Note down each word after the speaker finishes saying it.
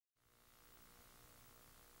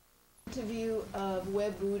Interview of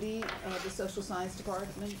Webb Boodey of the Social Science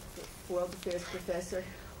Department, World Affairs Professor,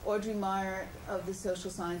 Audrey Meyer of the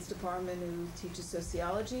Social Science Department, who teaches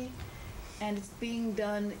sociology, and it's being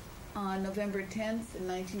done on November 10th in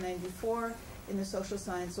 1994 in the Social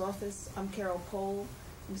Science Office. I'm Carol Pohl.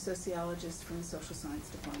 I'm a sociologist from the Social Science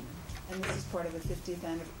Department, and this is part of a 50th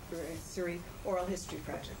anniversary oral history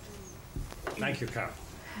project. Thank you, Carol.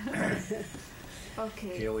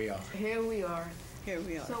 Okay. Here we are. Here we are. Here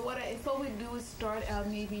we are. So what I thought we'd do is start out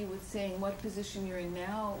maybe with saying what position you're in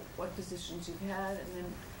now, what positions you've had, and then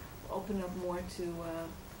open up more to,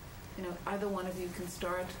 either one of you can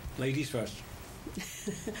start. Ladies first.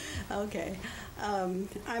 Okay.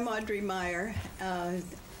 I'm Audrey Meyer.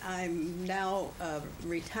 I'm now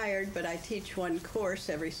retired, but I teach one course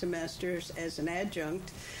every semester as an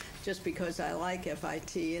adjunct, just because I like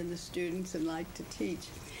FIT and the students and like to teach.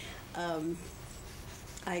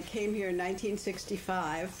 I came here in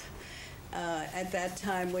 1965. At that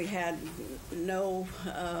time, we had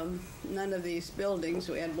none of these buildings.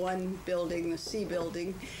 We had one building, the C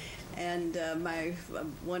building, and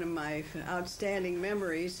one of my outstanding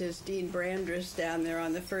memories is Dean Brandriss down there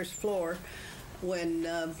on the first floor when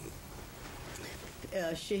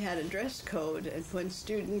she had a dress code, and when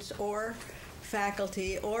students or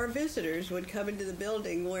faculty or visitors would come into the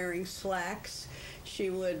building wearing slacks,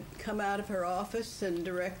 she would come out of her office and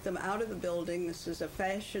direct them out of the building. This is a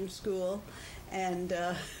fashion school, and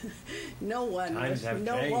no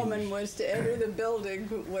woman was to enter the building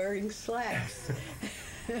wearing slacks.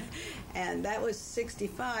 And that was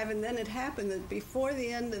 65, and then it happened that before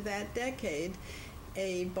the end of that decade,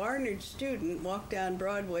 a Barnard student walked down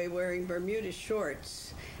Broadway wearing Bermuda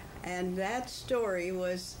shorts, and that story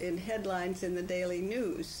was in headlines in the Daily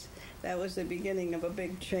News. That was the beginning of a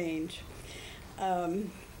big change. At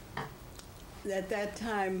that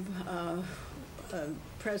time,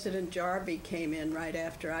 President Jarvie came in right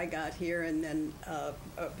after I got here, and then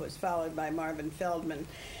was followed by Marvin Feldman.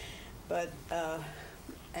 But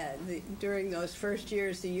during those first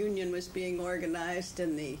years, the union was being organized,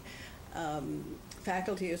 and the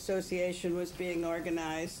faculty association was being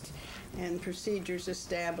organized, and procedures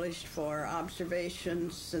established for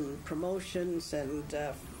observations and promotions and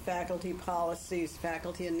faculty policies,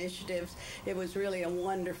 faculty initiatives. It was really a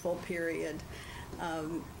wonderful period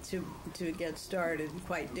to get started,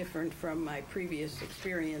 quite different from my previous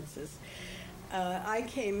experiences. I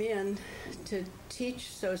came in to teach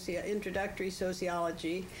introductory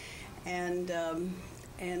sociology and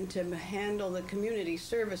to handle the community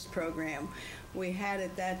service program. We had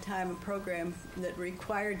at that time a program that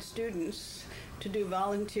required students to do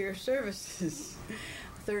volunteer services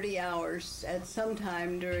 30 hours at some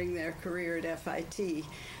time during their career at FIT.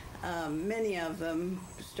 Many of them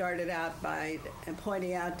started out by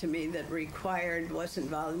pointing out to me that required wasn't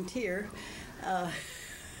volunteer,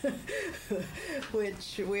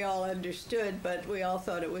 which we all understood, but we all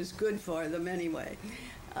thought it was good for them anyway.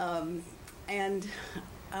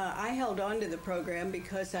 I held on to the program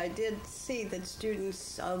because I did see that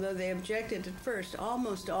students, although they objected at first,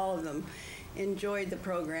 almost all of them enjoyed the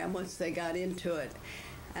program once they got into it.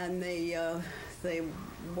 And they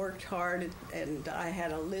worked hard, and I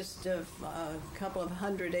had a list of a couple of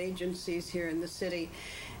hundred agencies here in the city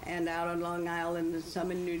and out on Long Island and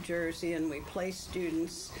some in New Jersey, and we placed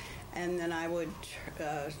students. And then I would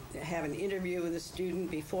have an interview with a student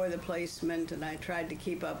before the placement, and I tried to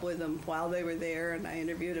keep up with them while they were there, and I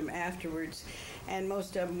interviewed them afterwards. And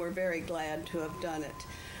most of them were very glad to have done it.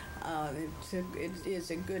 It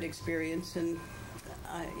is a good experience, and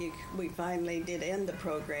we finally did end the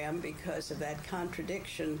program because of that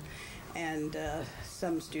contradiction, and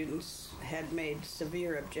some students had made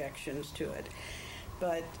severe objections to it.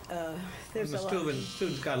 But there's a lot.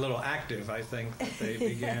 Students got a little active, I think, that they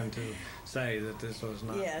began to say that this was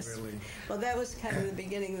not really... Well, that was kind of the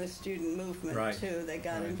beginning of the student movement, right. too. They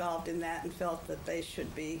got involved in that and felt that they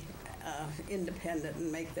should be independent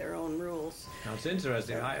and make their own rules. Now, it's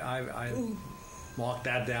interesting. I marked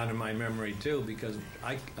that down in my memory, too, because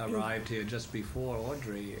I arrived here just before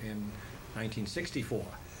Audrey in 1964.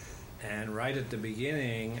 And right at the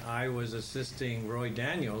beginning, I was assisting Roy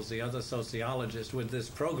Daniels, the other sociologist, with this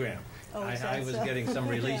program. Oh, I was getting some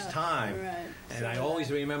release time. Right. And I always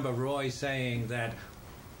remember Roy saying that,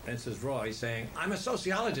 this is Roy saying, I'm a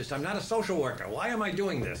sociologist, I'm not a social worker. Why am I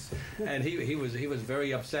doing this? And he was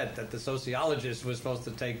very upset that the sociologist was supposed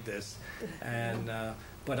to take this. And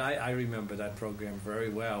but I remember that program very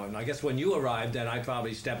well. And I guess when you arrived, then I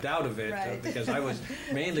probably stepped out of it because I was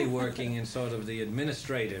mainly working in sort of the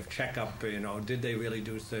administrative checkup, did they really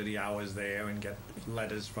do 30 hours there and get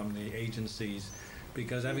letters from the agencies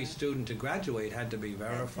because every student to graduate had to be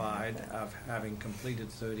verified of having completed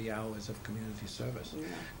 30 hours of community service. Yeah.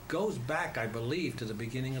 Goes back, I believe, to the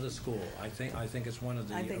beginning of the school. I think it's one of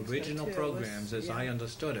the original programs, as I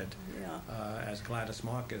understood it, as Gladys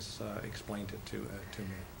Marcus explained it to me.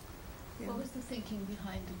 Yeah. What was the thinking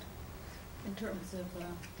behind it in terms of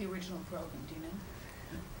the original program? Do you know?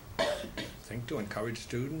 I think to encourage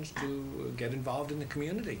students to get involved in the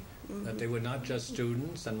community, that they were not just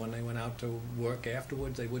students, and when they went out to work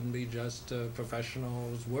afterwards, they wouldn't be just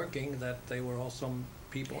professionals working, that they were also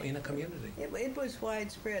people in a community. It was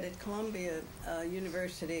widespread at Columbia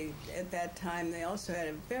University at that time. They also had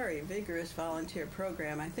a very vigorous volunteer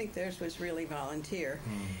program. I think theirs was really volunteer.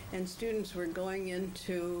 And students were going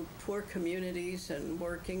into poor communities and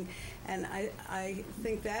working. And I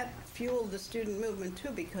think that fueled the student movement,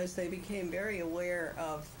 too, because they became very aware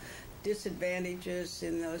of disadvantages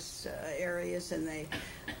in those areas, and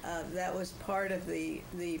that was part of the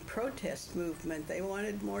protest movement. They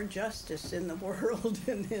wanted more justice in the world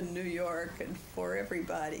and in New York and for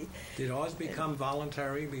everybody. Did ours become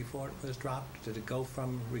voluntary before it was dropped? Did it go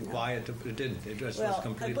from required to... It didn't. It just was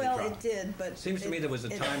completely dropped. Well, it did, but... Seems to me there was a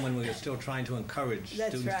time when we were still trying to encourage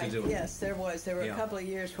students to do it. Yes, there was. There were a couple of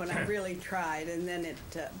years when I really tried, and then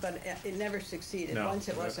but it never succeeded. No. Once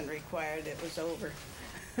it wasn't required, it was over.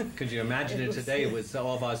 Could you imagine it today with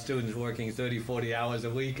all of our students working 30, 40 hours a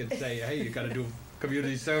week and say, hey, you've got to do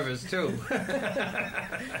community service too?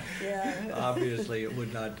 Yeah. Obviously, it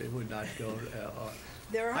would not go.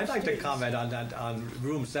 I'd like to comment on that, on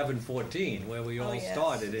room 714, where we all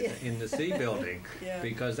started in the C building,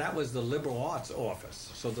 because that was the liberal arts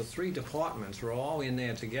office. So the three departments were all in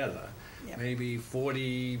there together, maybe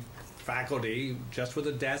 40 faculty, just with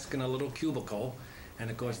a desk and a little cubicle. And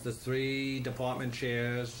of course, the three department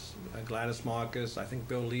chairs, Gladys Marcus, I think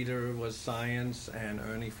Bill Leader was science, and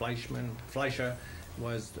Ernie Fleischer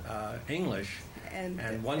was English.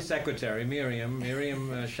 And one secretary, Miriam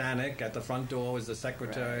Shanek, at the front door was the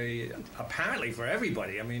secretary, apparently for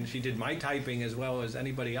everybody. I mean, she did my typing as well as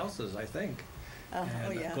anybody else's, I think.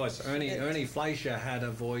 And of course, Ernie Fleischer had a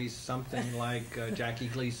voice something like Jackie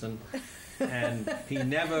Gleason, and he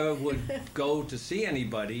never would go to see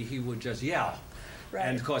anybody. He would just yell. Right.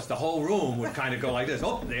 And, of course, the whole room would kind of go like this.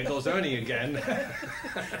 Oh, there goes Ernie again.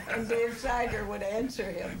 And Dave Seiger would answer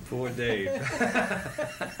him. Poor Dave.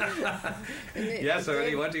 Yes,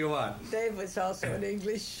 Ernie, what do you want? Dave was also in the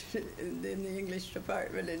English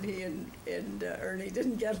department, and he and Ernie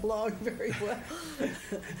didn't get along very well.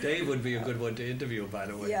 Dave would be a good one to interview, by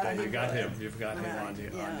the way. Yeah, You've got him on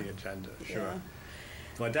the agenda, sure. Yeah.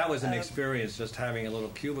 But that was an experience, just having a little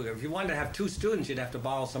cubicle. If you wanted to have two students, you'd have to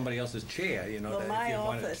borrow somebody else's chair, Well, my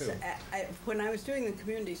office, when I was doing the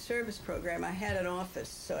community service program, I had an office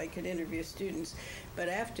so I could interview students. But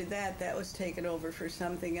after that, that was taken over for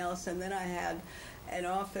something else. And then I had an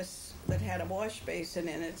office that had a wash basin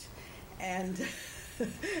in it, and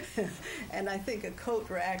and I think a coat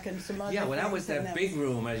rack and some other things. That was that big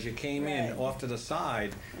room as you came in off to the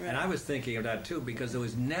side. Right. And I was thinking of that, too, because there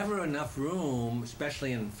was never enough room,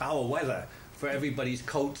 especially in foul weather, for everybody's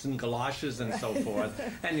coats and galoshes and so forth.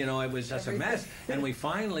 And, it was just a mess. And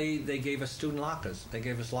they gave us student lockers. They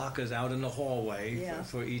gave us lockers out in the hallway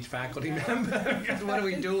for each faculty member. Because what do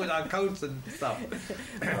we do with our coats and stuff?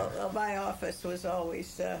 Well, my office was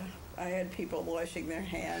always... I had people washing their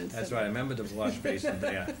hands. That's right. I remember the wash basin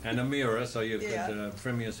there. And a mirror so you could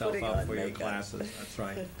trim yourself up for your classes. That's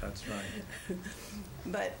right.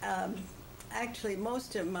 But actually,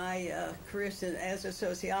 most of my career as a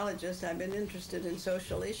sociologist, I've been interested in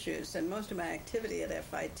social issues, and most of my activity at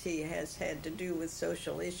FIT has had to do with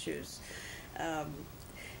social issues.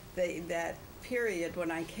 That period when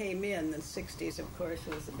I came in, the 60s, of course,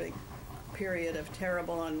 was a big period of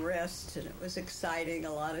terrible unrest, and it was exciting.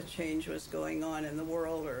 A lot of change was going on in the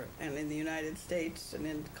world and in the United States and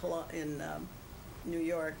in New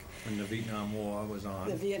York. And the Vietnam War was on.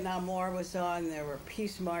 The Vietnam War was on. There were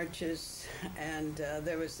peace marches, and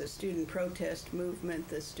there was the student protest movement.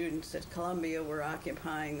 The students at Columbia were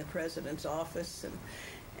occupying the president's office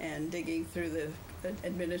and digging through the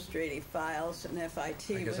administrative files, and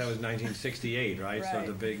FIT I guess that was 1968, right? Right.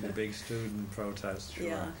 So the big student protest, sure.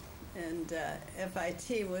 Yeah. And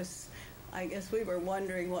FIT was, I guess we were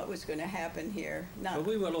wondering what was going to happen here. But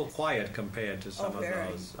we were a little quiet compared to some of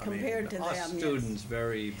those. Compared to us them, students,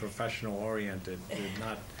 very professional-oriented, did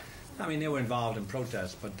not... they were involved in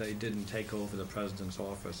protests, but they didn't take over the president's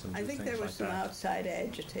office and do things like that. I think there were some outside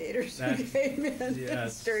agitators who came in and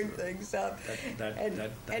stirred things up.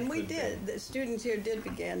 And we did. The students here did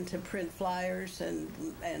begin to print flyers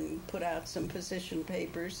and put out some position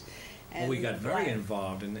papers. Well, we got very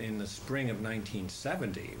involved in the spring of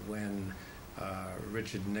 1970 when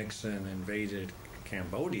Richard Nixon invaded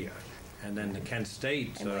Cambodia, and then the Kent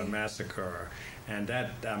State Massacre, and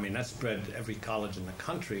that spread to every college in the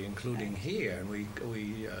country, including here. And we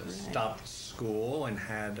stopped school and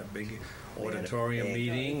had a big auditorium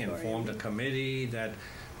meeting and formed a committee that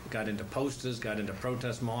got into posters, got into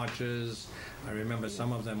protest marches. I remember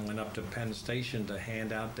some of them went up to Penn Station to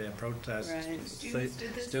hand out their protest. Students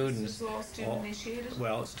did this? Students. This was all student-initiated?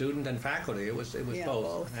 Well, student and faculty. It was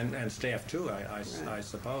both. And staff too, I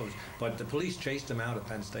suppose. But the police chased them out of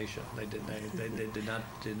Penn Station. They did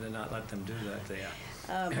not let them do that there.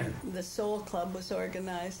 The Soul Club was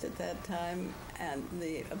organized at that time, and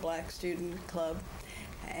the Black Student Club,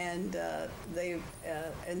 and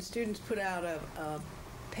students put out a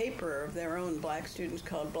paper of their own, black students,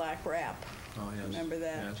 called Black Rap. Oh, yes. Remember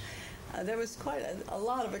that? Yes. There was quite a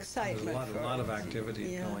lot of excitement. There was a lot of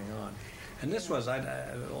activity going on. And this was,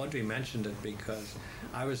 Audrey mentioned it because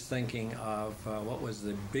I was thinking of what was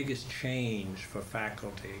the biggest change for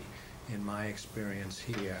faculty in my experience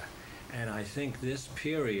here. And I think this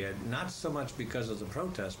period, not so much because of the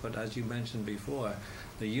protests, but as you mentioned before,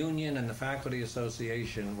 the union and the faculty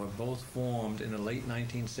association were both formed in the late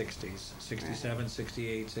 1960s, 67,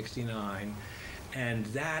 68, 69. And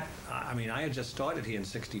that, I had just started here in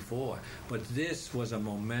 64, but this was a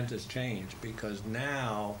momentous change because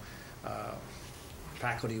now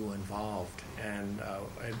faculty were involved, and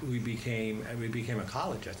we became a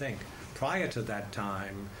college, I think. Prior to that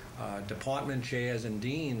time, department chairs and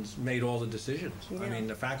deans made all the decisions. Yeah.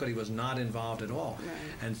 The faculty was not involved at all.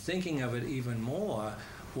 Right. And thinking of it even more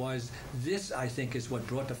was this, I think, is what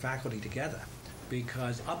brought the faculty together.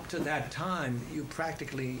 Because up to that time, you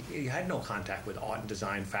had no contact with art and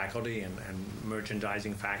design faculty and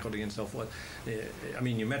merchandising faculty and so forth.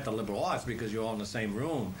 You met the liberal arts because you're all in the same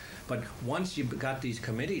room. But once you got these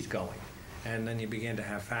committees going, and then you began to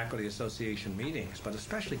have faculty association meetings, but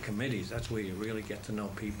especially committees, that's where you really get to know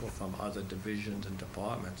people from other divisions and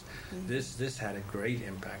departments. Mm-hmm. This had a great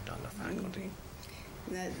impact on the faculty.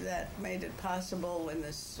 Mm-hmm. That made it possible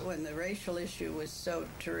when the racial issue was so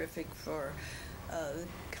terrific for the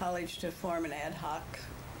college to form an ad hoc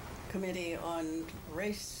committee on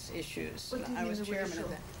race issues. I was chairman of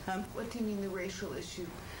that. What do you mean the racial issue?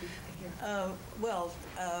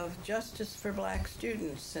 Justice for black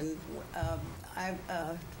students, and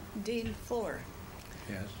Dean Fuller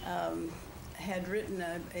had written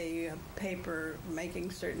a paper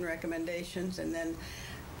making certain recommendations, and then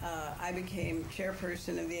I became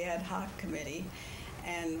chairperson of the ad hoc committee,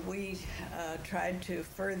 and we tried to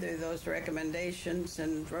further those recommendations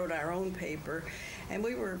and wrote our own paper, and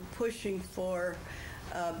we were pushing for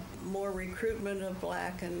more recruitment of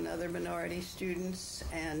black and other minority students,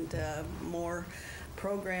 and more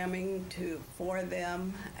programming for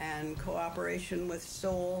them, and cooperation with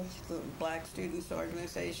SOUL, the Black Students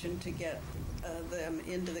Organization, to get them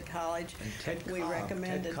into the college. And Ted Cobb. We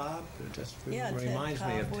recommended. Ted Cobb just reminds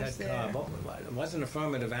me of Ted Cobb. It wasn't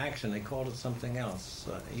affirmative action. They called it something else,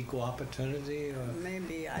 equal opportunity, or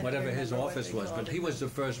maybe whatever his office was. But he was the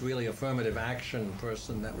first really affirmative action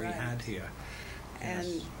person that we had here.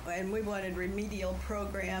 And we wanted remedial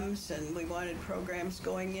programs, and we wanted programs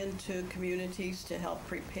going into communities to help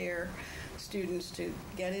prepare students to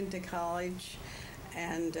get into college,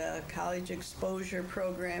 and college exposure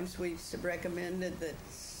programs. We recommended that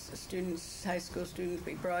high school students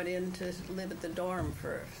be brought in to live at the dorm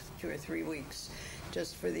for 2 or 3 weeks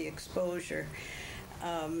just for the exposure.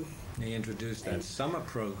 They introduced that summer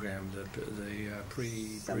program, the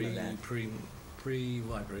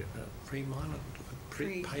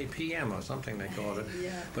PM or something they called it.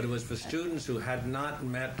 Yeah. But it was for students who had not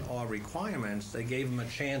met our requirements. They gave them a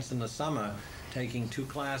chance in the summer, taking 2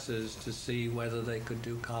 classes to see whether they could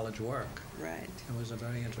do college work. Right. It was a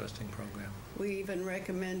very interesting program. We even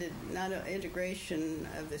recommended not integration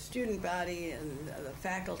of the student body and the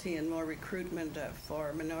faculty, and more recruitment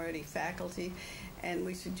for minority faculty. And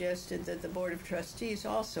we suggested that the Board of Trustees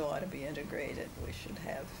also ought to be integrated. We should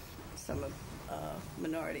have some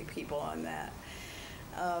minority people on that.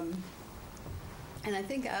 And I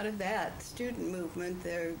think out of that student movement,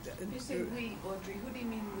 there. You say we, Audrey. Who do you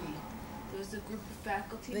mean we? There was a group of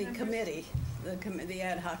faculty members? Committee, the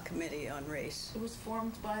ad hoc committee on race. It was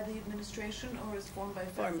formed by the administration, or was formed by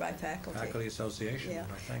faculty? Formed by faculty. Faculty Association,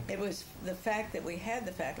 I think. It was the fact that we had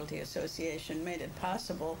the Faculty Association made it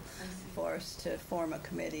possible for us to form a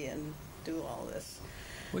committee and do all this.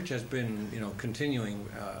 Which has been, continuing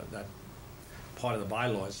that part of the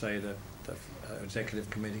bylaws say that the executive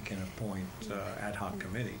committee can appoint ad hoc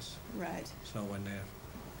committees. Right. So when they're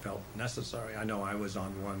felt necessary. I know I was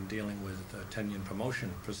on one dealing with tenure and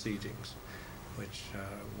promotion proceedings, which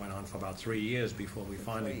went on for about 3 years before we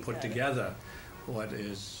finally put together what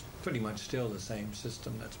is pretty much still the same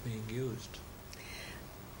system that's being used.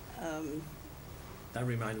 That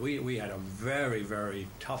reminds we had a very, very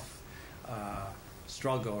tough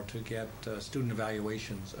struggle to get student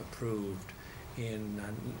evaluations approved in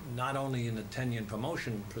not only in the tenure and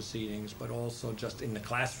promotion proceedings, but also just in the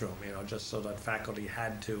classroom, just so that faculty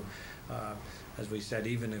had to, as we said,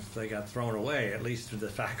 even if they got thrown away, at least the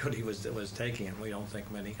faculty was taking it. We don't think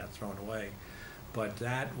many got thrown away. But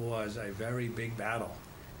that was a very big battle.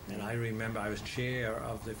 And I remember I was chair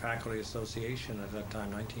of the Faculty Association at that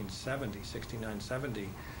time, 69, 70.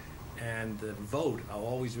 And the vote, I'll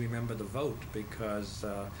always remember the vote, because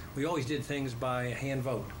we always did things by hand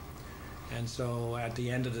vote. And so at the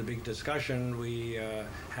end of the big discussion, we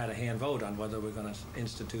had a hand vote on whether we're going to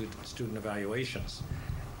institute student evaluations.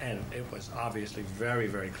 And it was obviously very,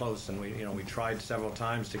 very close. And we tried several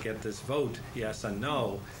times to get this vote, yes and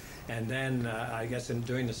no. And then I guess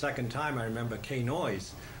during the second time, I remember Kay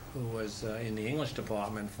Noyes, who was in the English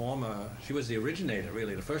department, she was the originator,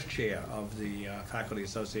 really, the first chair of the Faculty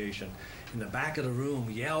Association, in the back of the room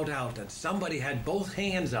yelled out that somebody had both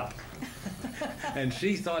hands up. And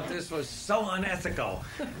she thought this was so unethical.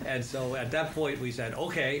 And so at that point we said,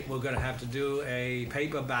 okay, we're going to have to do a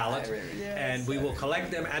paper ballot, and we will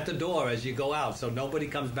collect them at the door as you go out, so nobody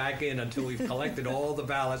comes back in until we've collected all the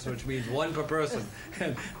ballots, which means one per person.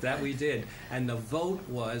 And that we did. And the vote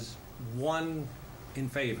was one in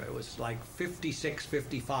favor. It was like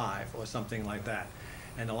 56-55 or something like that.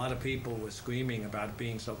 And a lot of people were screaming about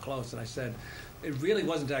being so close. And I said, it really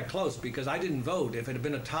wasn't that close, because I didn't vote. If it had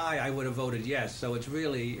been a tie, I would have voted yes. So it's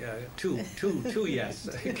really two yes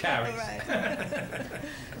carries.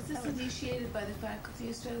 Was this initiated by the Faculty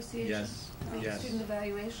Association? Yes. Yes. Student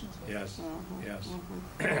evaluations? Yes. Yes.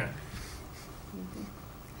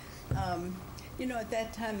 At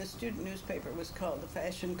that time, the student newspaper was called the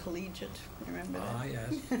Fashion Collegiate. Remember that? Ah,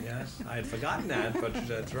 yes. I had forgotten that, but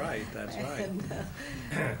that's right. That's right.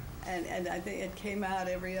 And I think it came out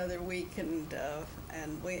every other week, and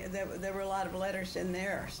there were a lot of letters in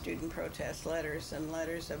there, student protest letters and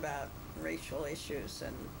letters about racial issues.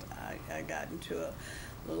 And I got into a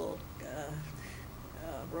little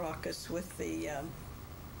raucous with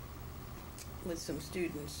some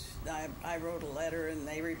students. I wrote a letter and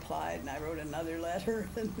they replied, and I wrote another letter,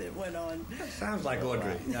 and it went on. Sounds like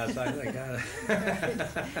Audrey. Yes, I think.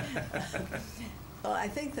 Well, I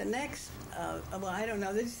think the next, I don't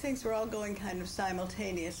know, these things were all going kind of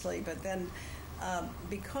simultaneously, but then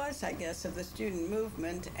because, I guess, of the student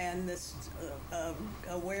movement and this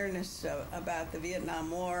awareness about the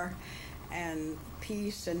Vietnam War and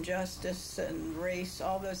peace and justice and race,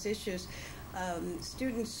 all those issues,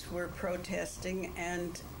 students were protesting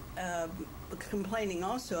and complaining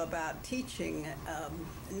also about teaching,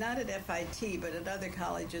 not at FIT, but at other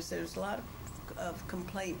colleges. There was a lot of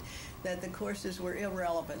complaint that the courses were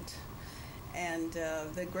irrelevant and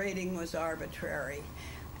the grading was arbitrary.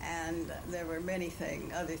 And there were many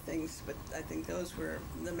other things, but I think those were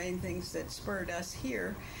the main things that spurred us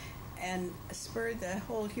here and spurred the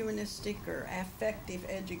whole humanistic or affective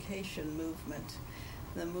education movement.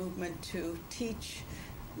 The movement to teach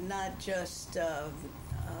not just to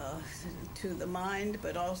the mind,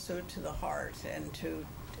 but also to the heart, and to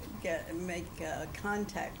make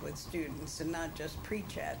contact with students and not just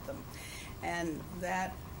preach at them. And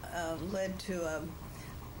that led to,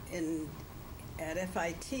 at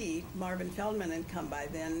FIT, Marvin Feldman had come by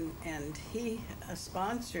then, and he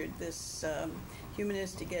sponsored this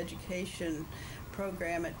humanistic education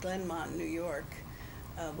program at Glenmont, New York,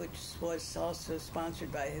 which was also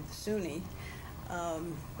sponsored by the SUNY.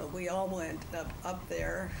 But we all went up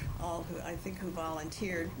there, all who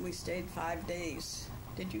volunteered. We stayed 5 days.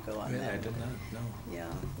 Did you go on that? I did not, no.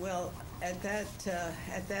 Yeah. Well, at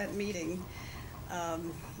that meeting,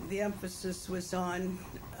 the emphasis was on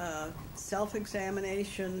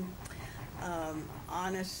self-examination,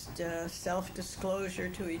 honest self-disclosure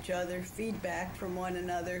to each other, feedback from one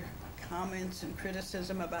another, comments and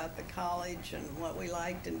criticism about the college and what we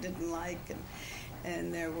liked and didn't like,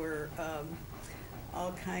 and there were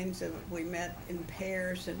all kinds of, we met in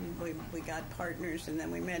pairs and we got partners, and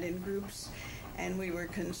then we met in groups, and we were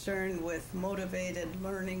concerned with motivated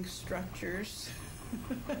learning structures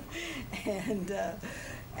and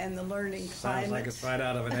the learning climate. Sounds like it's right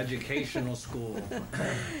out of an educational school.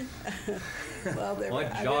 Well,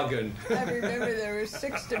 What jargon. I remember there were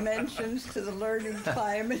 6 dimensions to the learning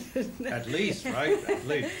climate. At least, right? At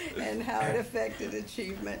least. And how it affected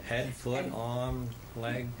achievement. Head, foot, arm,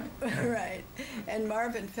 leg. Right. And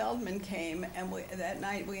Marvin Feldman came, and that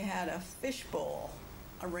night we had a fishbowl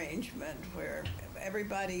arrangement where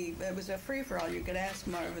everybody, it was a free-for-all. You could ask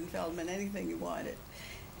Marvin Feldman anything you wanted.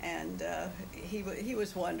 And he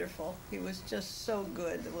was wonderful. He was just so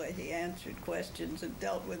good the way he answered questions and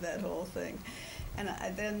dealt with that whole thing. And I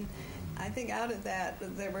think out of that,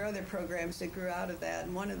 there were other programs that grew out of that,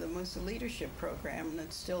 and one of them was the leadership program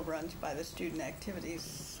that still runs by the Student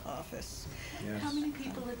Activities Office. Yes. How many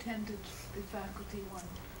people attended the faculty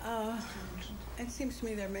one? It seems to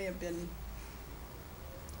me there may have been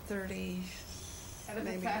 30. Out of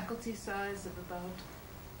a faculty size of about,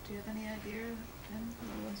 do you have any idea?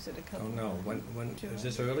 Was it a couple? Oh no! When is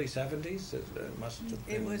this early 70s? It must have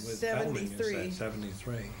been. It was with 73. Feldman,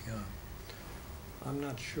 73. Yeah. I'm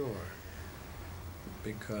not sure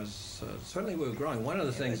because certainly we were growing. One of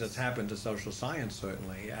the things that's happened to social science,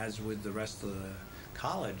 certainly, as with the rest of the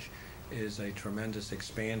college, is a tremendous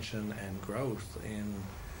expansion and growth in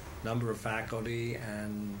number of faculty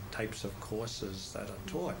and types of courses that are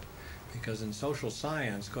taught. Because in social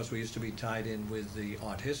science, of course, we used to be tied in with the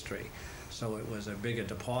art history. So it was a bigger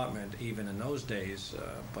department even in those days,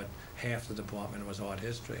 but half the department was art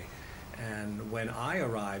history. And when I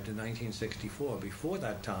arrived in 1964, before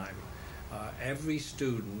that time, every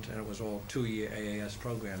student, and it was all 2-year AAS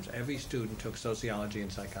programs, every student took sociology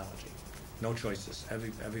and psychology. No choices.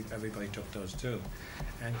 Everybody took those too.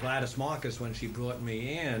 And Gladys Marcus, when she brought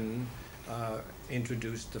me in,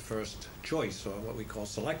 introduced the first choice, or what we call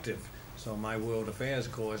selective. So my World Affairs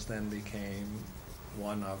course then became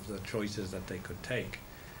one of the choices that they could take.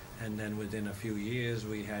 And then within a few years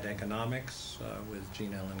we had economics with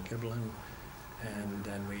Jean Ellen Kiblin, and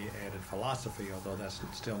then we added philosophy, although that's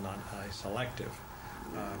still not a selective.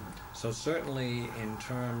 So certainly in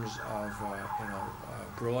terms of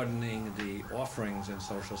broadening the offerings in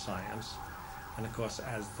social science, and of course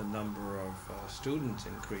as the number of students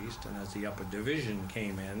increased and as the upper division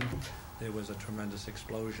came in, there was a tremendous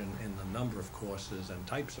explosion in the number of courses and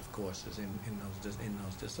types of courses in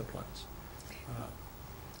those disciplines.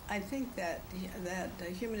 I think that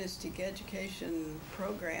the humanistic education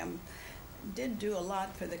program did do a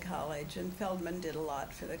lot for the college, and Feldman did a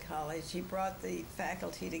lot for the college. He brought the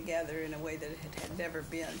faculty together in a way that it had never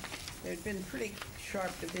been. There had been pretty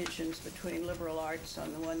sharp divisions between liberal arts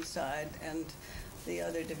on the one side and the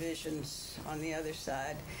other divisions on the other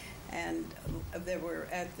side. And there were,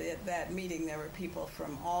 at that meeting, there were people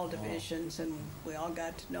from all divisions, and we all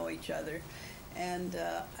got to know each other. And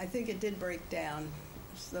I think it did break down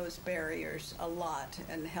those barriers a lot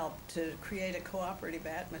and helped to create a cooperative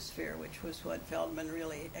atmosphere, which was what Feldman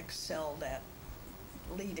really excelled at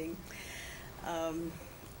leading. And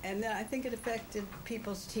then I think it affected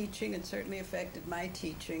people's teaching. It certainly affected my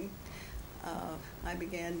teaching. I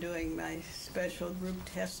began doing my special group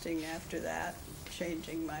testing after that,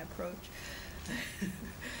 changing my approach.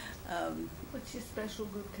 What's your special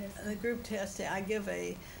group test? The group test, I give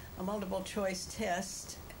a multiple choice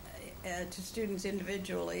test to students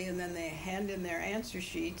individually, and then they hand in their answer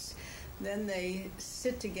sheets. Then they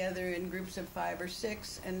sit together in groups of 5 or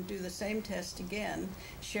 6 and do the same test again,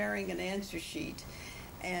 sharing an answer sheet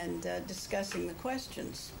and discussing the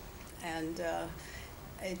questions. And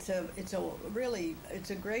it's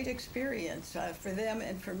a great experience for them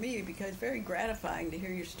and for me, because it's very gratifying to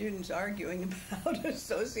hear your students arguing about a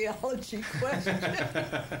sociology question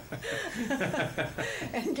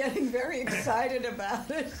and getting very excited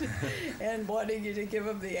about it and wanting you to give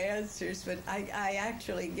them the answers. But I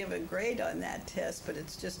actually give a grade on that test, but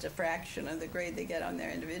it's just a fraction of the grade they get on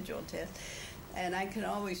their individual test. And I can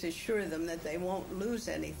always assure them that they won't lose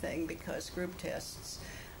anything, because group tests,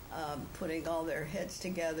 putting all their heads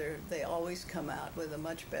together, they always come out with a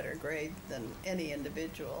much better grade than any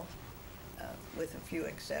individual, with a few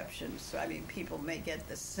exceptions. So, I mean, people may get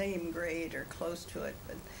the same grade or close to it,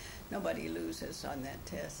 but nobody loses on that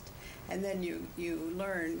test. And then you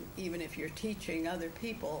learn, even if you're teaching other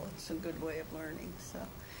people, it's a good way of learning.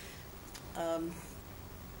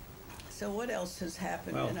 So what else has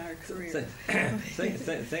happened in our career?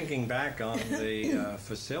 Thinking back on the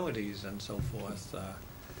facilities and so forth,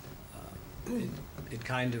 it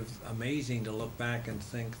kind of amazing to look back and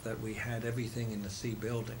think that we had everything in the C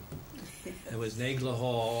building. There was Nagler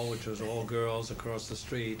Hall, which was all girls across the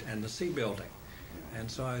street, and the C building. And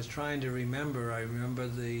so I was trying to remember, I remember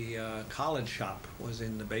the college shop was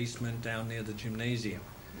in the basement down near the gymnasium.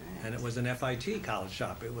 And it was an FIT college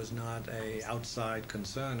shop. It was not a outside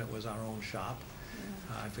concern. It was our own shop.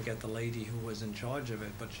 I forget the lady who was in charge of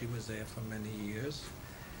it, but she was there for many years.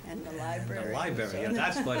 And the library. And the library, yeah,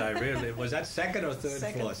 that's what I really, was that second or third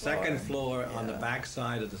floor? Second floor on the back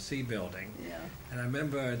side of the C building. Yeah. And I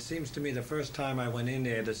remember, it seems to me, the first time I went in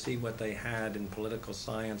there to see what they had in political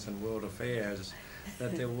science and world affairs,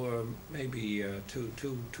 that there were maybe two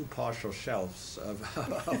partial shelves of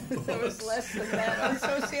books. There was less than that on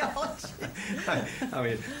sociology. I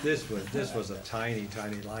mean, this was a tiny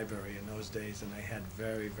library in those days, and they had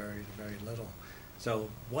very, very, very little. So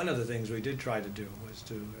one of the things we did try to do was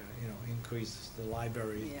to, increase the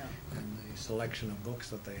library and the selection of books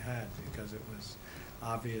that they had, because it was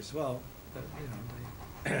obvious. Well,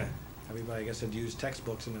 everybody, I guess, had used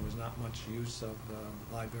textbooks, and there was not much use of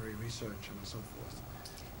library research and so forth.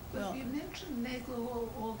 Well, you mentioned Negro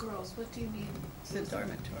all girls. What do you mean? It's a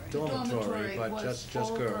dormitory. Dormitory, but was just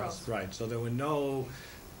all girls, right? So there were no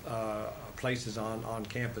places on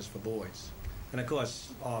campus for boys. And of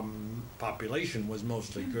course, population was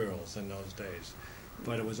mostly girls in those days,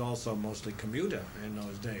 but it was also mostly commuter in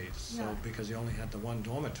those days. So because you only had the one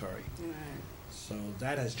dormitory, Right. so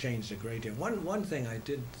that has changed a great deal. One thing I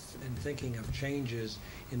did in thinking of changes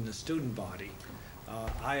in the student body,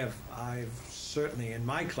 I've certainly in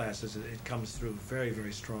my classes it comes through very,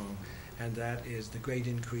 very strong, and that is the great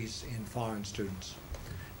increase in foreign students.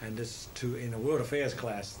 And in a world affairs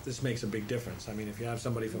class, this makes a big difference. I mean, if you have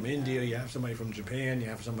somebody from India, you have somebody from Japan, you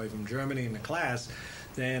have somebody from Germany in the class,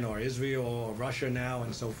 then, or Israel, or Russia now,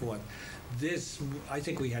 and so forth. I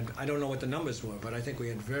think we had, I don't know what the numbers were, but I think we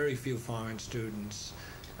had very few foreign students.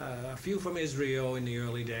 A few from Israel in the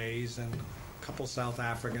early days, and a couple South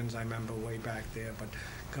Africans, I remember way back there. But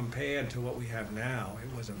compared to what we have now,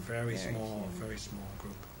 it was a very small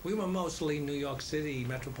group. We were mostly New York City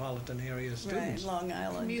metropolitan area students. Right, Long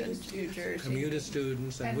Island and New Jersey. Commuter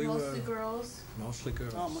students, and we mostly were girls. Mostly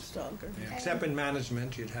girls. Almost all girls. Yeah, except in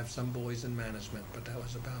management, you'd have some boys in management, but that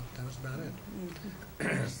was about it. Mm-hmm.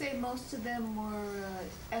 Would you say most of them were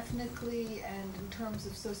ethnically and in terms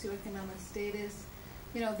of socioeconomic status?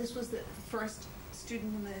 This was the first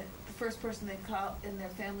student the first person in their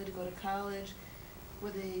family to go to college. Were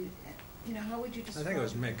they? How would you describe? I think it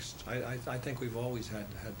was mixed. I think we've always had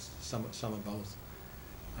some of both.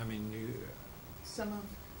 I mean,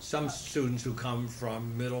 some students who come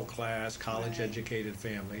from middle class, college educated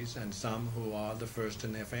families, and some who are the first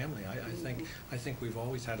in their family. I think we've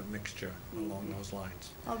always had a mixture along those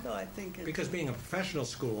lines. Although I think because being a professional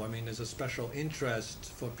school, I mean, there's a special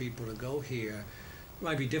interest for people to go here. It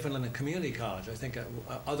might be different than a community college. I think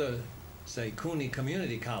other, say, CUNY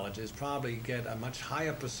community colleges probably get a much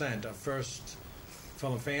higher percent of first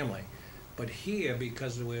from a family. But here,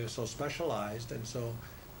 because we're so specialized, and so,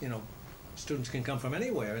 students can come from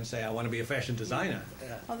anywhere and say, I want to be a fashion designer.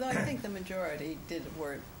 Although I think the majority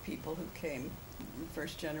were people who came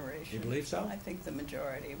first generation. You believe so? I think the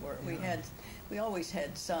majority were. Yeah. We always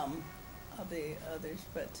had some of the others,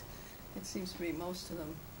 but it seems to be most of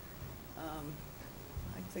them.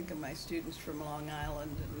 I think of my students from Long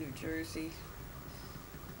Island and New Jersey.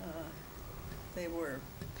 They were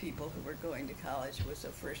people who were going to college. It was the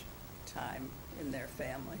first time in their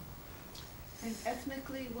family. And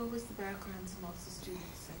ethnically, what was the backgrounds of most of the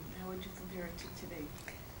students, and how would you compare it to today?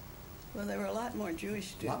 Well, there were a lot more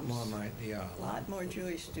Jewish students. A lot more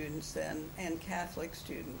Jewish students and Catholic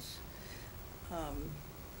students.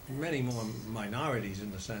 Many more minorities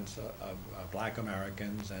in the sense of Black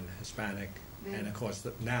Americans and Hispanic, and of course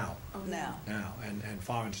now and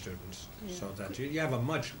foreign students. Yeah. So that you have a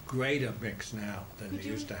much greater mix now than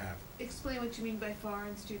you used to have. Explain what you mean by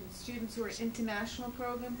foreign students. Students who are international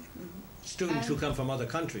program? Mm-hmm. Students who come from other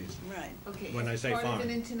countries. Right. Okay. When I say part foreign. Of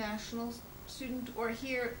an international student, or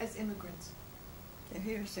here as immigrants? They're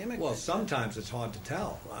here as immigrants. Well, sometimes it's hard to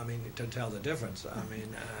tell. I mean, to tell the difference. I mean,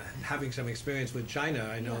 having some experience with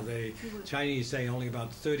China, I know Chinese say only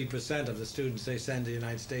about 30% of the students they send to the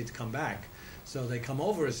United States come back. So they come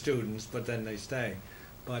over as students, but then they stay.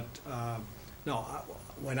 But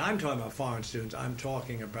when I'm talking about foreign students, I'm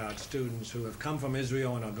talking about students who have come from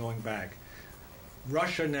Israel and are going back.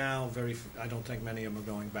 Russia now, I don't think many of them are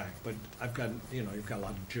going back. But I've got, you've got a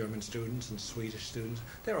lot of German students and Swedish students.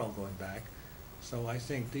 They're all going back. So I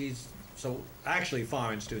think actually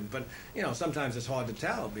foreign students. But, sometimes it's hard to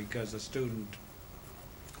tell because a student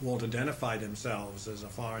won't identify themselves as a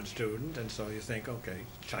foreign student, and so you think, okay,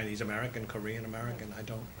 Chinese American, Korean American. I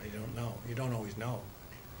don't know. You don't always know.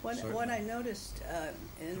 What I noticed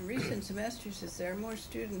in recent semesters is there are more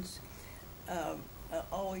students.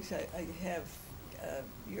 Always I have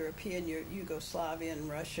European, Yugoslavian,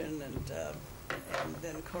 Russian, and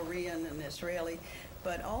then Korean and Israeli.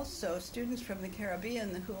 but also students from the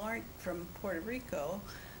Caribbean who aren't from Puerto Rico,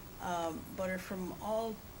 but are from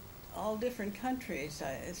all different countries.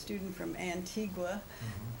 A student from Antigua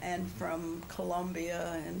and from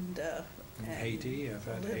Colombia and Haiti. I've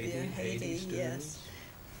had Bolivia, Haiti students. Yes.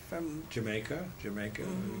 From Jamaica. We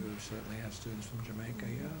certainly have students from Jamaica,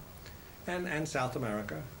 yeah. And South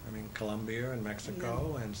America. I mean, Colombia and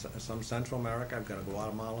Mexico and some Central America. I've got a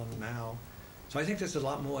Guatemalan now. So I think there's a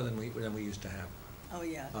lot more than we used to have. Oh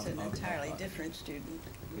yeah, it's an entirely different student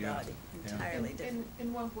body. Entirely different.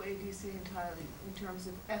 In what way do you say entirely? In terms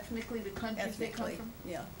of ethnically, the countries they come from?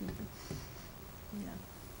 Yeah. Yeah.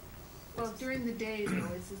 Well, during the day,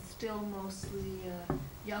 though, is it still mostly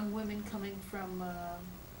young women coming from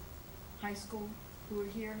high school who are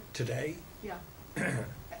here? Today? Yeah.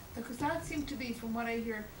 Because that seemed to be, from what I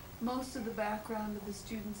hear, most of the background of the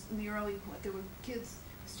students in the early point. There were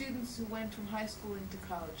students who went from high school into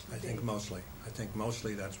college. I think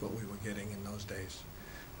mostly that's what we were getting in those days.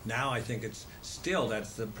 Now I think it's still,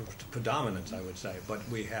 that's the predominance, I would say, but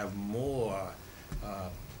we have more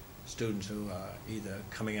students who are either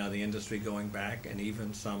coming out of the industry, going back, and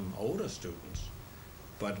even some older students.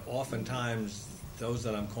 But oftentimes, those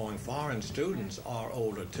that I'm calling foreign students are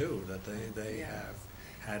older too, that they have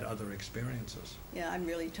had other experiences. Yeah, I'm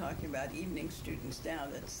really talking about evening students now.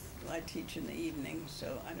 I teach in the evening,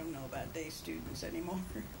 so I don't know about day students anymore.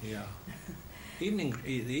 Yeah. The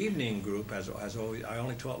evening group has always, I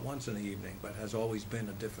only taught once in the evening, but has always been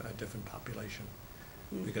a different population.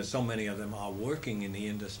 Because so many of them are working in the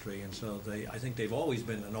industry, and so I think they've always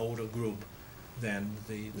been an older group than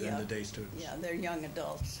the day students. Yeah, they're young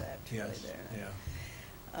adults actually. Yes.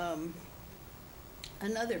 Yeah.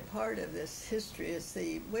 Another part of this history is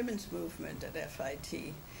the women's movement at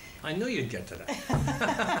FIT. I knew you'd get to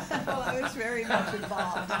that. Well, I was very much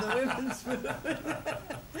involved in the women's movement.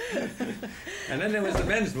 And then there was the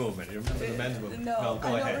men's movement. You remember the men's movement? No,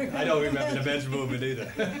 go ahead. I don't remember the men's movement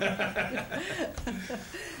either.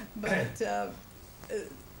 But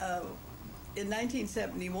in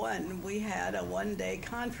 1971, we had a one-day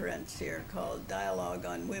conference here called Dialogue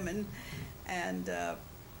on Women, and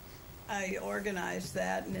I organized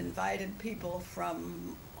that and invited people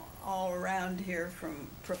from all around here, from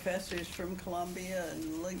professors from Columbia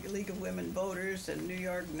and League of Women Voters and New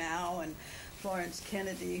York Now and Florynce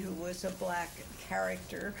Kennedy, who was a black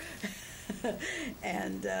character,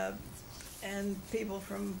 and people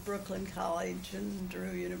from Brooklyn College and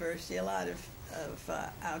Drew University, a lot of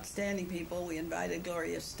outstanding people. We invited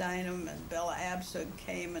Gloria Steinem, and Bella Abzug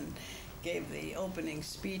came and gave the opening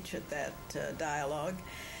speech at that dialogue.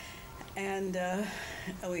 And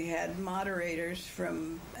we had moderators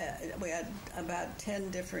from, we had about 10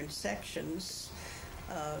 different sections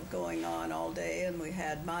going on all day, and we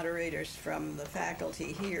had moderators from the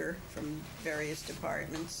faculty here from various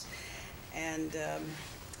departments, and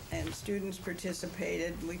students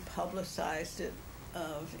participated. We publicized it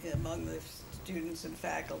among the students and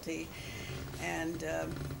faculty, and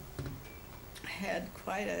had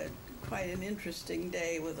quite an interesting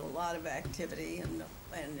day with a lot of activity, and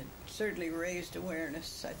it certainly raised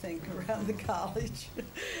awareness, I think, around the college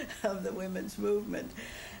of the women's movement.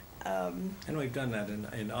 And we've done that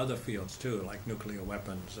in other fields too, like nuclear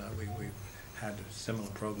weapons. We've had similar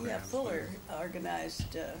programs. Yeah, Fuller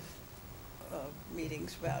organized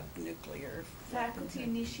meetings about nuclear Faculty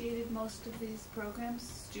initiated most of these programs,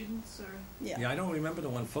 students, or yeah. I don't remember the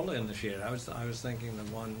one Fuller initiated. I was thinking the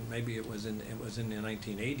one, maybe it was in the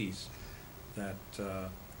 1980s that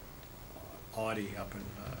Audie up in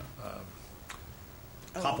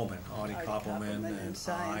Koppelman, Audie Koppelman, and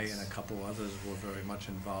I and a couple others were very much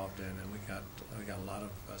involved in, and we got a lot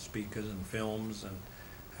of speakers and films and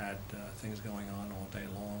had things going on all day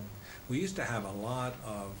long. We used to have a lot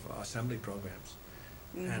of assembly programs,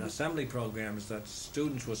 and assembly programs that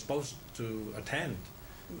students were supposed to attend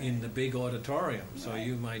in the big auditorium. So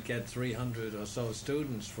you might get 300 or so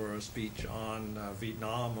students for a speech on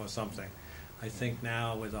Vietnam or something. I think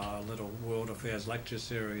now with our little World Affairs lecture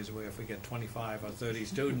series, where if we get 25 or 30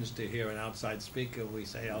 students to hear an outside speaker, we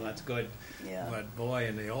say, oh, that's good. Yeah. But boy,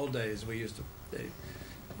 in the old days, we used to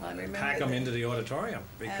pack them into the auditorium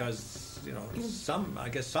because, I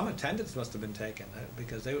guess some attendance must have been taken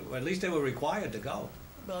because at least they were required to go.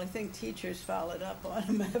 Well, I think teachers followed up on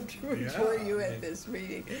them afterwards. Were you at this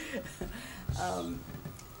meeting?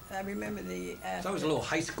 I remember that was a little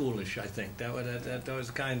high schoolish, I think. That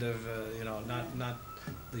was kind of, not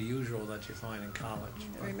the usual that you find in college.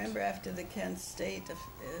 I remember after the Kent State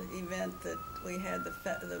event that we had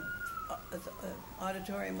the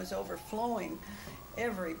auditorium was overflowing.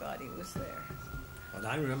 Everybody was there. Well,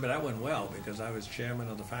 I remember that one well because I was chairman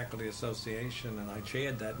of the faculty association and I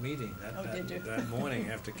chaired that meeting that morning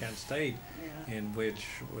after Kent State, in which,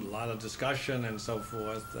 with a lot of discussion and so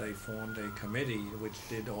forth, they formed a committee which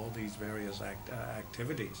did all these various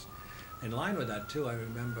activities. In line with that, too, I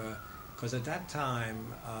remember, because at that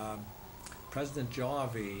time, President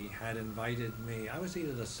Jarvie had invited me. I was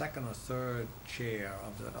either the second or third chair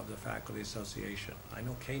of the faculty association. I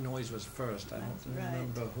know Kay Noyes was first. I don't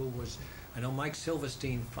remember who was. I know Mike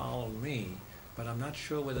Silverstein followed me, but I'm not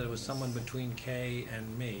sure whether it was someone between Kay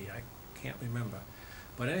and me. I can't remember.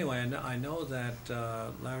 But anyway, I know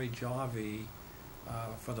that Larry Jarvie,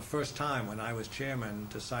 for the first time when I was chairman,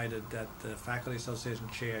 decided that the faculty association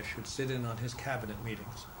chair should sit in on his cabinet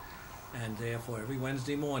meetings. And therefore, every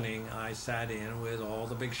Wednesday morning, I sat in with all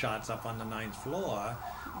the big shots up on the 9th floor,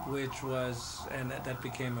 which was, and that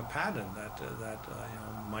became a pattern that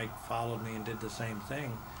Mike followed me and did the same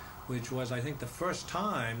thing, which was, I think, the first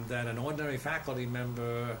time that an ordinary faculty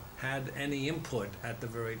member had any input at the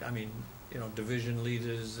very, division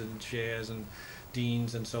leaders and chairs and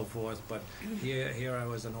deans and so forth. But here I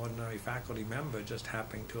was an ordinary faculty member, just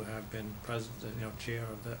happening to have been president, chair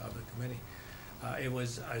of the committee. I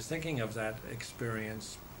was thinking of that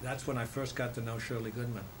experience. That's when I first got to know Shirley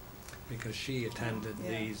Goodman, because she attended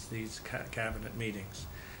these cabinet meetings,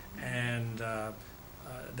 and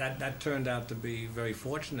that turned out to be very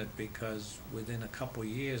fortunate because within a couple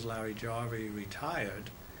years, Larry Jarvie retired,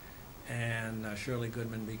 and Shirley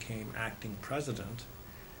Goodman became acting president,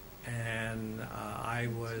 and I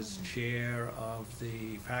was chair of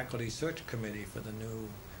the faculty search committee for the new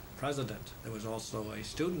president. There was also a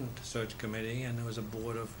student search committee, and there was a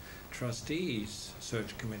board of trustees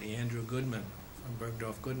search committee. Andrew Goodman from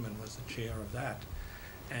Bergdorf Goodman was the chair of that.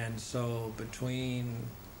 And so between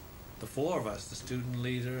the four of us, the student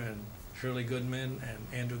leader and Shirley Goodman and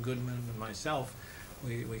Andrew Goodman and myself,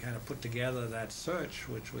 we kind of put together that search,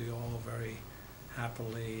 which we all very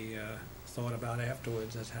happily thought about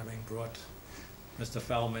afterwards as having brought Mr.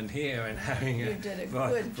 Feldman here and having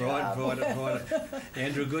brought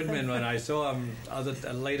Andrew Goodman. When I saw him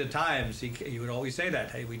later times, he would always say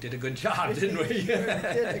that, "Hey, we did a good job, didn't we?" We did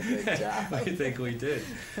a good job. I think we did.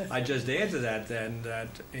 I just add to that then that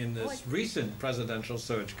in this recent presidential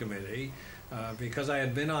search committee, because I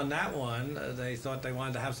had been on that one, they thought they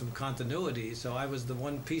wanted to have some continuity, so I was the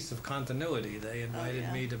one piece of continuity. They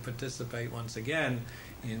invited me to participate once again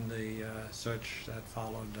in the search that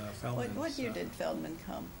followed Feldman. What year did Feldman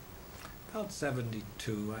come? About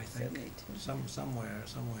 72, I think. 72. Somewhere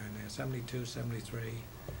in there. 72, 73.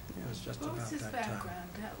 It was just about that time. What was his background?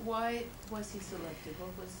 Why was he selected?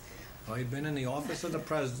 Well, he'd been in the Office of the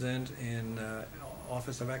President, in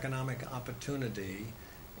Office of Economic Opportunity,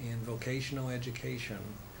 in vocational education,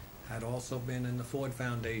 had also been in the Ford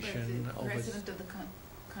Foundation. President of the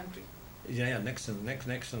country. Yeah,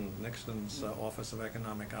 Nixon's Office of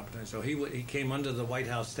Economic Opportunity. So he came under the White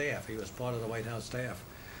House staff. He was part of the White House staff.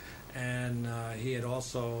 And he had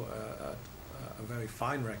also a very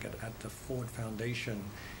fine record at the Ford Foundation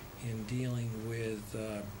in dealing with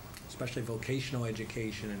especially vocational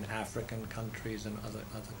education in African countries and other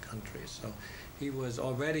countries. So he was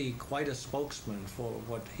already quite a spokesman for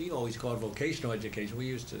what he always called vocational education.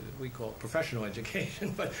 We call it professional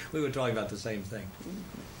education, but we were talking about the same thing.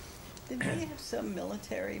 Did he have some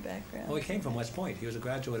military background? Well, he came from West Point. He was a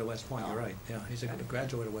graduate of West Point. You're right. Yeah, he's a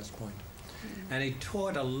graduate of West Point. And he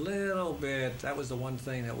taught a little bit. That was the one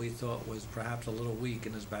thing that we thought was perhaps a little weak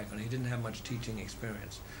in his background. He didn't have much teaching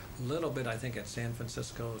experience. A little bit, I think, at San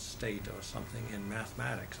Francisco State or something in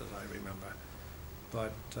mathematics, as I remember.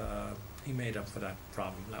 But he made up for that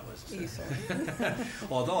problem. That was easily.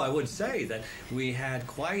 Although I would say that we had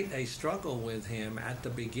quite a struggle with him at the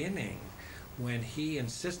beginning when he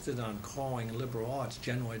insisted on calling liberal arts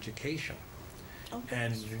general education. Oh,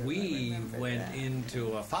 and we went that.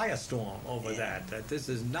 into a firestorm over that this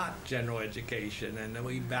is not general education. And then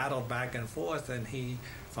we battled back and forth, and he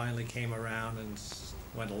finally came around and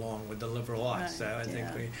went along with the liberal arts. So I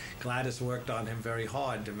think Gladys worked on him very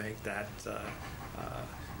hard to make that,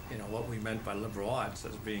 what we meant by liberal arts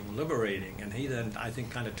as being liberating. And he then, I think,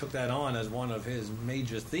 kind of took that on as one of his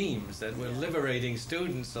major themes, that we're liberating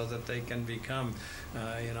students so that they can become,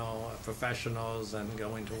 professionals and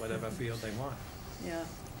go into whatever field they want. Yeah,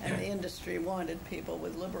 and the industry wanted people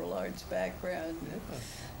with liberal arts background.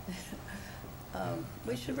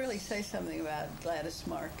 We should really say something about Gladys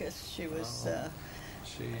Marcus. She was...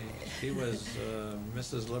 She was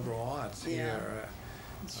Mrs. Liberal Arts here.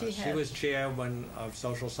 She was chair of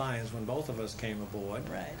social science when both of us came aboard.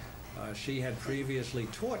 Right. She had previously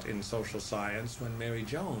taught in social science when Mary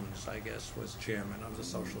Jones, I guess, was chairman of the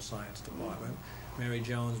social science department. Mary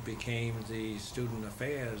Jones became the student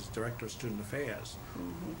affairs, director of student affairs,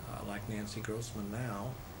 like Nancy Grossman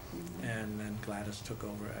now. And then Gladys took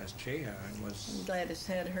over as chair and was... Gladys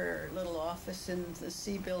had her little office in the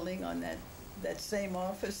C building on that same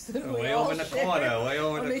office that we way all over in the shared. corner, way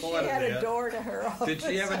over in the Only corner she had there. a door to her office. Did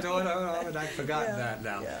she have a door to her office? I've forgotten that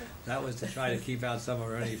now. Yeah. That was to try to keep out some of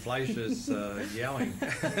Ernie Fleischer's yelling.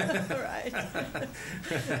 Right.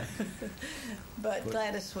 But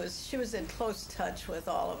Gladys was in close touch with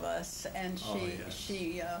all of us, and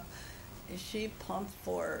she pumped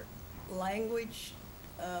for language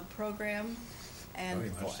program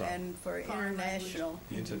and for international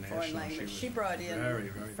foreign language. She brought in very,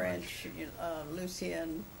 very French,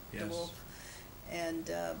 Lucien de Wolf,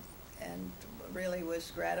 and really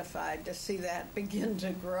was gratified to see that begin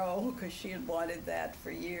to grow, because she had wanted that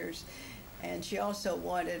for years. And she also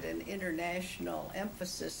wanted an international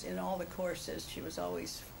emphasis in all the courses. She was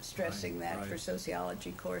always stressing that for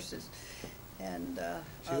sociology courses. And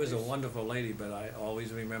she was a wonderful lady, but I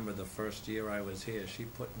always remember the first year I was here, she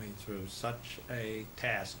put me through such a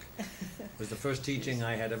task. It was the first teaching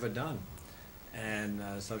I had ever done. And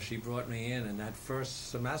so she brought me in, and that first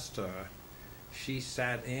semester, she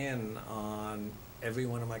sat in on every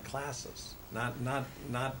one of my classes. Not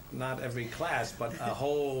every class, but a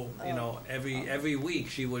whole, every week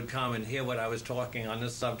she would come and hear what I was talking on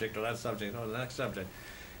this subject or that subject or the next subject.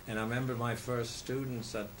 And I remember my first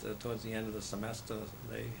students towards the end of the semester,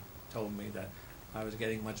 they told me that I was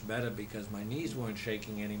getting much better because my knees weren't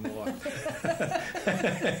shaking anymore.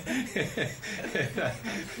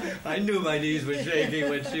 I knew my knees were shaking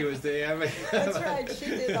when she was there. That's right. She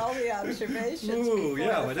did all the observations. Ooh,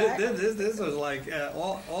 yeah, but this was like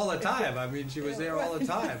all the time. I mean, she was there all the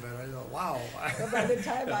time, and I thought, wow. Well, by the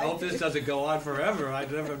time I hope this doesn't go on forever.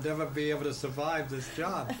 I'd never be able to survive this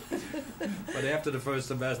job. But after the first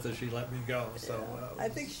semester, she let me go. So I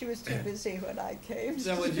think she was too busy when I came.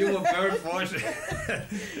 So you were very fortunate.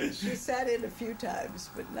 She sat in a few times,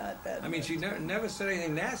 but not that. I mean, she never said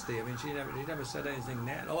anything nasty. I mean, she never said anything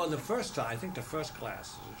nasty. Oh, the first time, I think the first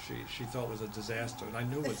class, she thought was a disaster, and I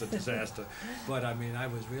knew it was a disaster. But I mean, I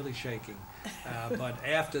was really shaking. But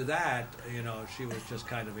after that, she was just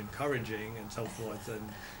kind of encouraging and so forth,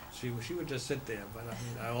 and she would just sit there. But I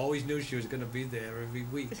mean, I always knew she was going to be there every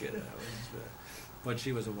week. But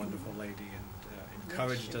she was a wonderful lady and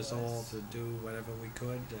encouraged us all to do whatever we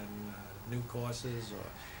could and. New courses or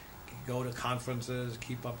go to conferences,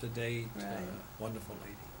 keep up to date. Right. Wonderful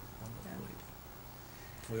lady.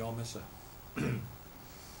 We all miss her.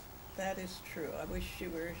 That is true. I wish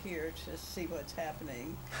you were here to see what's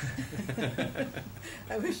happening.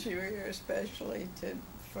 I wish you were here especially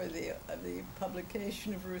for the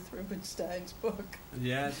publication of Ruth Rubenstein's book.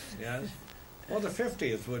 Yes. Well, the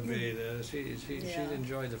 50th would be, she'd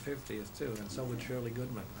enjoy the 50th too, and so would Shirley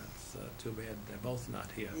Goodman. That's too bad they're both not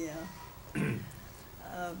here. Yeah.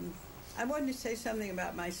 I wanted to say something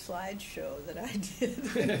about my slideshow that I did.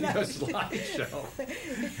 Your slideshow.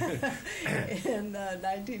 In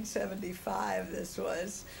 1975, this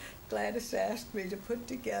was. Gladys asked me to put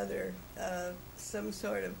together some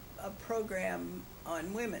sort of a program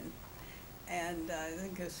on women. And I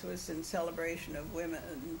think this was in celebration of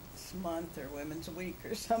Women's Month or Women's Week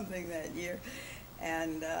or something that year.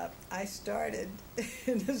 And I started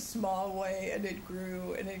in a small way, and it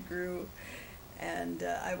grew and it grew. And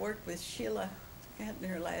I worked with Sheila, I've forgotten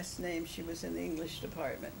her last name, she was in the English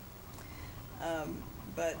department.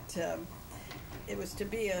 But it was to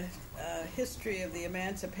be a history of the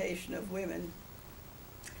emancipation of women.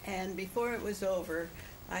 And before it was over,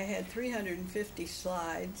 I had 350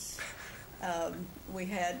 slides. We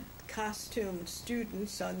had costumed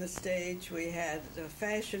students on the stage. We had a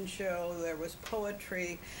fashion show. There was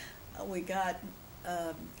poetry. We got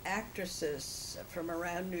actresses from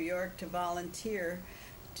around New York to volunteer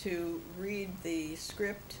to read the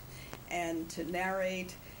script and to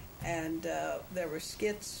narrate. And there were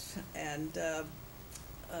skits, and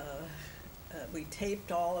we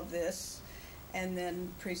taped all of this and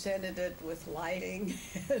then presented it with lighting.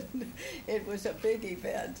 It was a big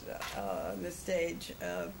event on the stage.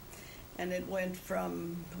 And it went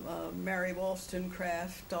from Mary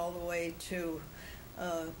Wollstonecraft all the way to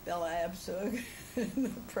Bella Abzug in the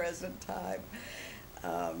present time,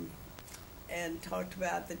 and talked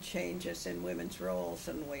about the changes in women's roles,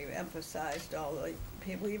 and we emphasized all the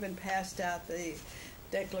people. We even passed out the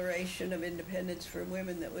Declaration of Independence for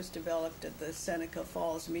Women that was developed at the Seneca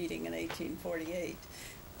Falls meeting in 1848.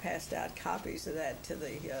 Passed out copies of that to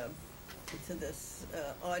this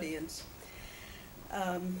audience.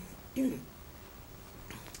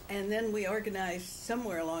 And then we organized,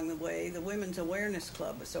 somewhere along the way, the Women's Awareness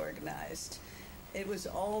Club was organized. It was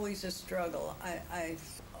always a struggle.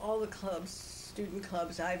 All the clubs, student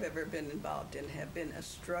clubs I've ever been involved in, have been a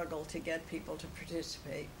struggle to get people to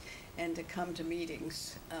participate and to come to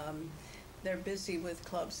meetings. They're busy with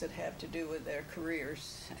clubs that have to do with their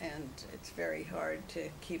careers, and it's very hard to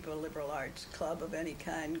keep a liberal arts club of any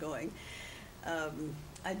kind going.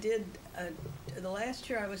 I did, the last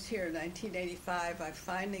year I was here, in 1985, I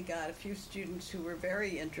finally got a few students who were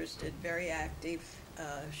very interested, very active.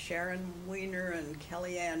 Sharon Weiner and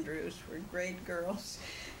Kelly Andrews were great girls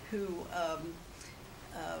who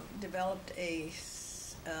developed a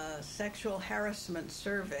sexual harassment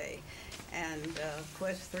survey, and a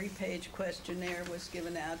 3-page questionnaire was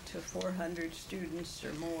given out to 400 students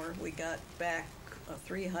or more. We got back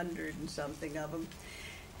 300 and something of them,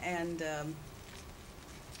 and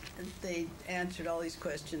they answered all these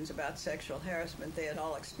questions about sexual harassment. They had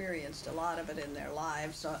all experienced a lot of it in their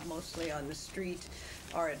lives, mostly on the street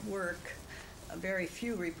or at work. Very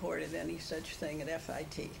few reported any such thing at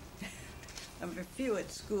FIT. A few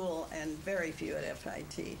at school and very few at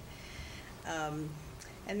FIT. And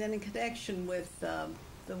then in connection with the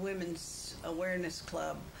Women's Awareness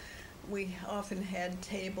Club, we often had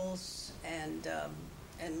tables and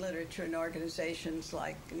literature and organizations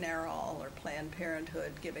like NARAL or Planned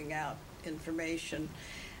Parenthood giving out information,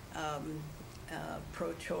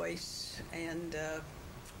 pro-choice, and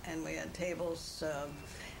we had tables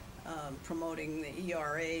promoting the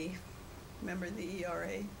ERA. Remember the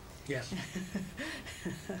ERA? Yes.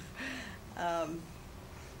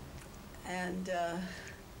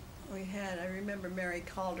 We had, I remember Mary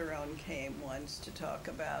Calderon came once to talk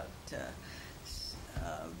about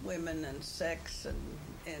women and sex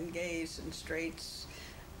and gays and straights,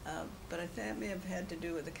 but I think that may have had to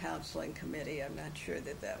do with the counseling committee. I'm not sure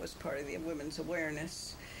that that was part of the women's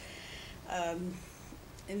awareness.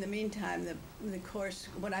 In the meantime, the course,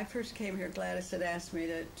 when I first came here, Gladys had asked me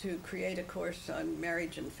to create a course on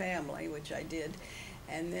marriage and family, which I did,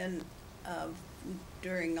 and then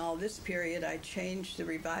during all this period, I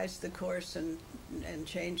revised the course and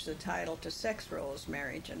changed the title to Sex Roles,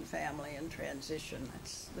 Marriage and Family and Transition.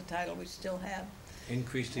 That's the title we still have.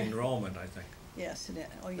 Increased enrollment, I think. Yes, it is.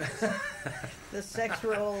 Oh, yes. The sex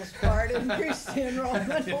roles part increased the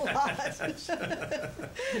enrollment a lot.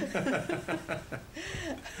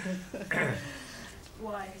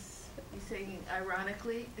 Why? You saying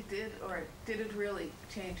ironically it did, or did it really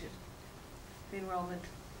change it, the enrollment?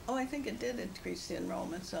 Oh, I think it did increase the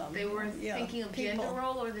enrollment some. They were thinking of gender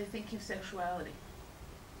role, or they thinking of sexuality?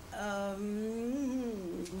 I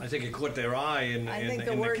think it caught their eye in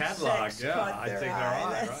the catalog. Yeah, I think their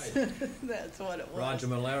eye, right. That's what it was. Roger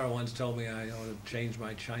Malera once told me I ought to change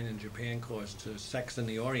my China and Japan course to Sex in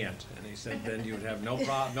the Orient, and he said then you would have no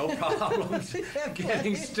problems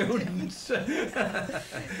getting students.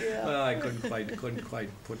 Well, I couldn't quite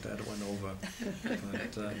put that one over.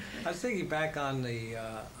 But I was thinking back on the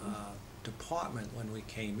department when we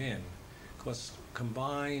came in. Of course,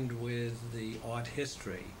 combined with the art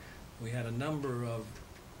history, we had a number of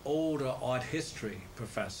older art history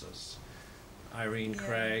professors, Irene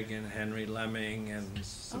Craig and Henry Lemming and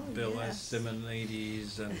Sibylla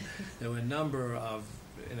Simonides, and there were a number of,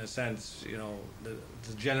 in a sense,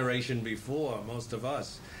 the generation before most of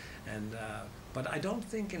us, and but I don't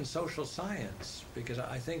think in social science, because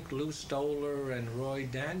I think Lou Stoller and Roy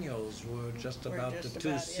Daniels were just about the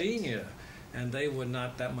two senior. And they were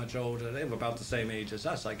not that much older. They were about the same age as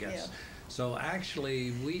us, I guess. Yeah. So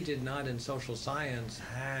actually, we did not in social science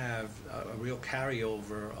have a real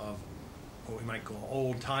carryover of what we might call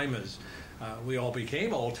old-timers. We all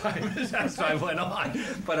became old-timers as time went on.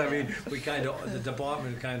 But I mean, the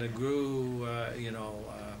department kind of grew,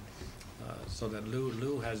 so that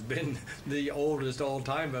Lou has been the oldest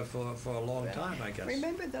old-timer for a long time, I guess.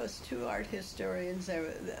 Remember those two art historians?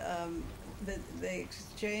 They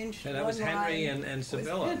exchanged. And that was Henry and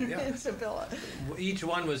Sibylla. And Sibylla. Each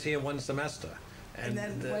one was here one semester. And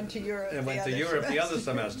then went to Europe. And went to Europe the other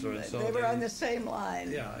semester. And so they were on the same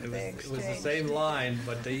line. Yeah, it was the same line,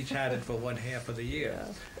 but they each had it for one half of the year.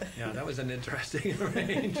 Yeah, that was an interesting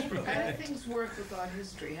arrangement. How did things work with art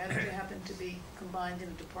history? How did it happen to be combined in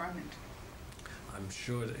a department? I'm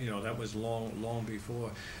sure that was long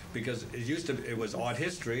before, because it was art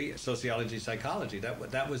history, sociology, psychology.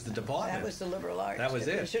 That was the department. That was the liberal arts. That was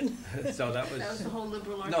division. it. So that was the whole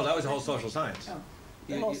liberal arts. No, that was the whole social science. Oh.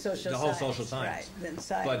 The whole social the whole science, social science. right, then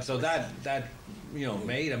science. But so that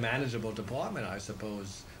made a manageable department, I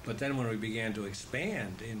suppose. But then when we began to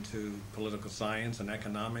expand into political science and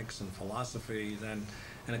economics and philosophy, and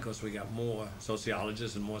of course we got more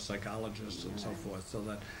sociologists and more psychologists and so forth. So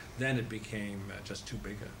then it became just too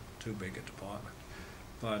big a department.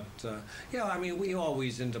 But I mean, we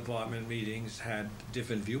always in department meetings had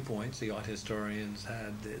different viewpoints. The art historians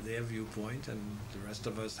had their viewpoint, and the rest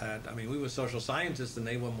of us had. I mean, we were social scientists, and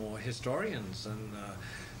they were more historians, and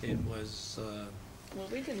it was. Well,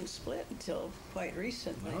 we didn't split until quite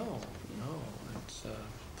recently. No. It's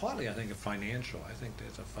partly, I think, a financial. I think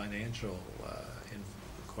there's a financial in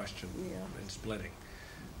question in splitting.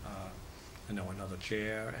 Another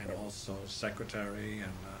chair and also secretary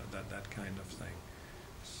and that kind of thing.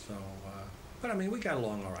 So, but I mean, we got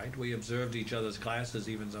along all right. We observed each other's classes,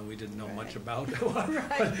 even though we didn't know much about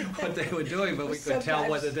what they were doing, but we could tell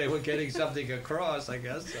whether they were getting something across, I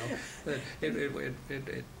guess. So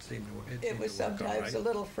it seemed to work. It was sometimes a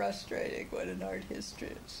little frustrating when an art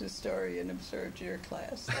historian observed your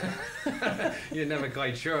class. You're never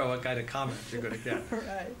quite sure what kind of comments you're going to get.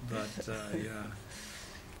 Right. But,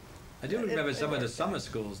 I do remember some of the summer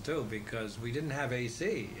schools, too, because we didn't have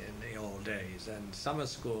AC in the old days. And summer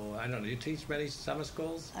school, I don't know, you teach many summer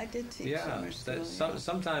schools? I did teach summer school.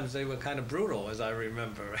 Sometimes they were kind of brutal, as I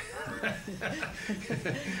remember,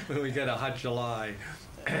 when we get a hot July.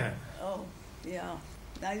 Oh, yeah.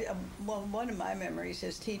 One of my memories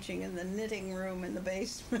is teaching in the knitting room in the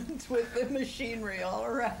basement with the machinery all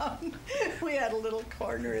around. We had a little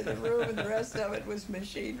corner in the room, and the rest of it was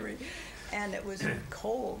machinery. And it was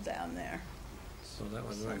cold down there. So that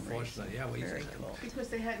was very fortunate. Yeah, we very cold. Because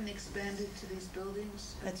they hadn't expanded to these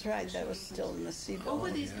buildings? That's right. That was still in the sea What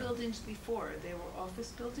were these buildings before? They were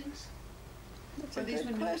office buildings? That's a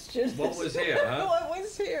good question. What was here, huh? What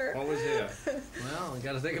was here? What was here? Well, we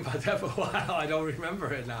got to think about that for a while. I don't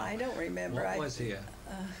remember it now. I don't remember. What was here?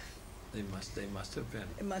 They must have been.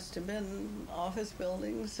 It must have been office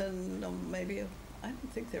buildings and maybe I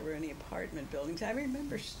don't think there were any apartment buildings. I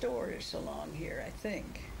remember stores along here, I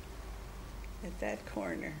think, at that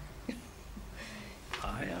corner.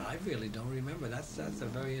 I really don't remember. That's a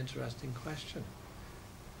very interesting question.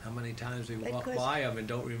 How many times we walk by them and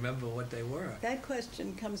don't remember what they were? That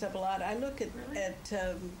question comes up a lot. I look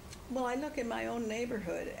I look in my own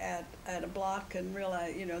neighborhood at a block and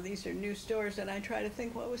realize, these are new stores, and I try to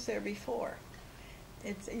think what was there before.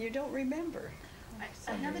 You don't remember.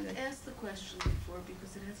 I haven't asked the question before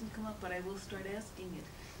because it hasn't come up, but I will start asking it.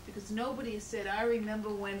 Because nobody has said, I remember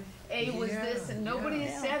when A was this, and nobody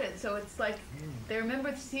has said it. So it's like, they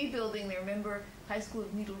remember the C building, they remember High School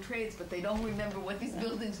of Needle Trades, but they don't remember what these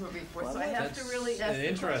buildings were before. Well, so I have to really ask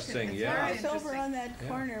the question. It's over on that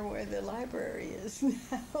corner where the library is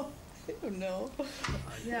now. I don't know.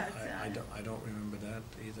 I don't remember that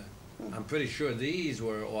either. I'm pretty sure these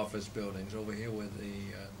were office buildings over here where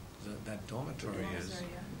that dormitory is.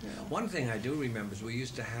 One thing I do remember is we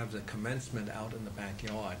used to have the commencement out in the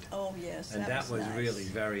backyard. Oh, yes. And that was nice. Really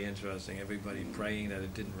very interesting. Everybody praying that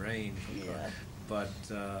it didn't rain. But,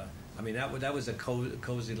 I mean, that was a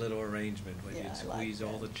cozy little arrangement where you'd squeeze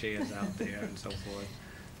all the chairs out there and so forth.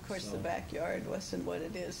 Of course, the backyard wasn't what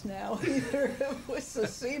it is now either. It was the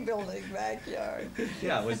C building backyard.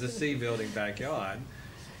 Yeah, it was the C building backyard.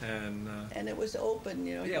 And it was open,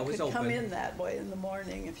 you could come in that way in the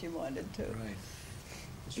morning if you wanted to. Right.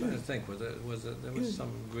 I was trying to think, there was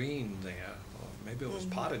some green there, or maybe it was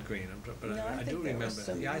potted green, but I do remember.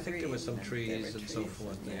 I think there was some trees and so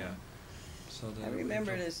forth there. So I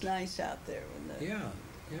remember it was nice out there when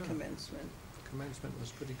the commencement. Commencement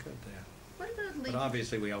was pretty good there. What about linkages? But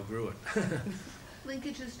obviously we outgrew it.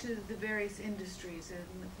 Linkages to the various industries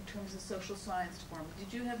in terms of social science department.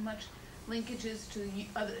 Did you have much linkages to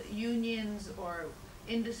other unions or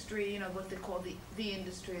industry, what they call the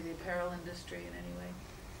industry, the apparel industry in any way?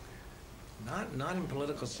 Not in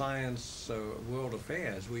political science, world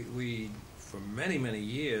affairs. We for many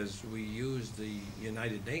years, we used the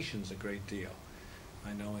United Nations a great deal.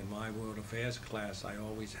 I know in my world affairs class, I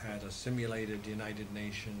always had a simulated United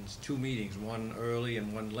Nations 2 meetings, one early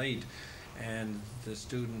and one late. And the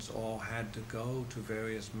students all had to go to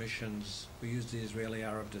various missions. We used the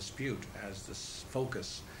Israeli-Arab dispute as the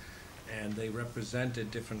focus, and they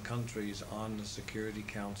represented different countries on the Security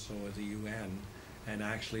Council or the UN, and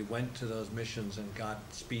actually went to those missions and got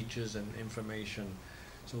speeches and information.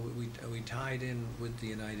 So we tied in with the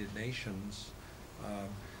United Nations.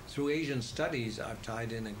 Through Asian studies, I've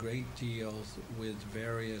tied in a great deal with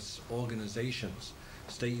various organizations.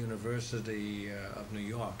 State University of New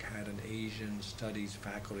York had an Asian Studies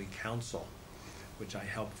Faculty Council, which I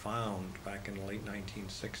helped found back in the late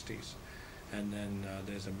 1960s. And then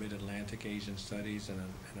there's a Mid-Atlantic Asian Studies and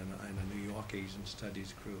a New York Asian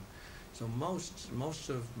Studies group. So most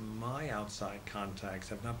of my outside contacts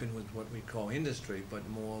have not been with what we call industry, but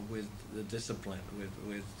more with the discipline,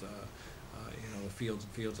 with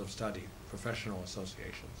fields of study, professional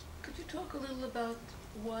associations. Could you talk a little about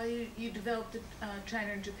why you developed the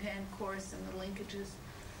China and Japan course and the linkages?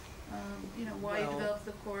 Why you developed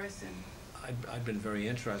the course and... I'd been very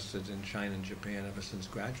interested in China and Japan ever since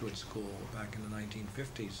graduate school back in the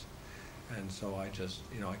 1950s. And so I just,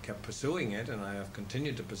 I kept pursuing it, and I have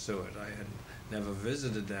continued to pursue it. I had never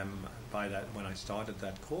visited them when I started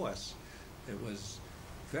that course. It was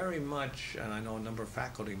very much, and I know a number of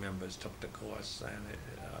faculty members took the course, and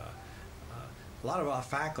a lot of our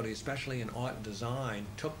faculty, especially in art and design,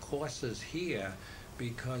 took courses here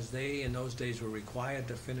because they, in those days, were required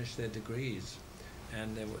to finish their degrees.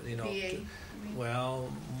 And they were, BA,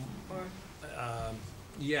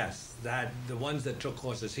 yes, the ones that took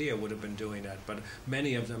courses here would have been doing that, but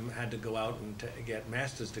many of them had to go out and get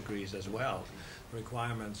master's degrees as well.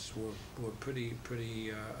 Requirements were pretty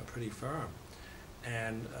firm,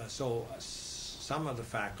 and so some of the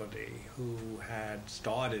faculty who had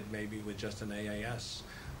started maybe with just an AAS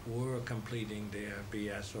were completing their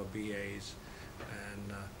BS or BAs,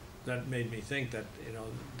 and that made me think that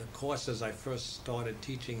the courses I first started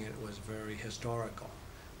teaching it was very historical,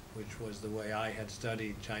 which was the way I had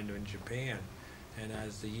studied China and Japan. And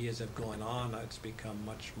as the years have gone on, it's become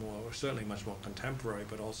certainly much more contemporary,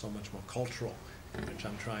 but also much more cultural, in which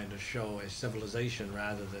I'm trying to show a civilization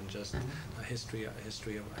rather than just a history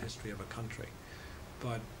of a country.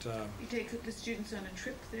 But you take the students on a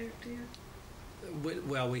trip there, do you?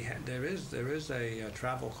 Well, there is a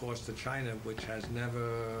travel course to China which has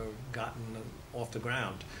never gotten off the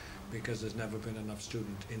ground because there's never been enough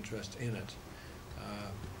student interest in it.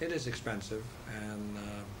 It is expensive, and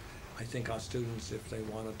I think our students, if they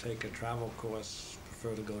want to take a travel course,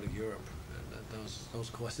 prefer to go to Europe. Those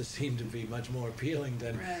courses seem to be much more appealing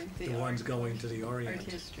than the ones going to the Orient.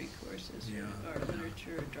 Art history courses, or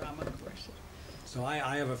literature or drama courses. So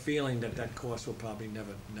I have a feeling that course will probably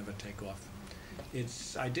never take off.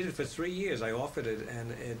 I did it for 3 years. I offered it,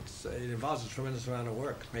 and it involves a tremendous amount of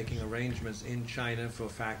work, making arrangements in China for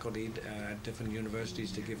faculty at different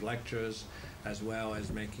universities to give lectures, as well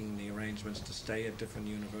as making the arrangements to stay at different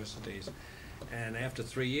universities. And after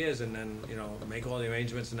 3 years, and then make all the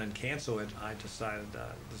arrangements and then cancel it, I decided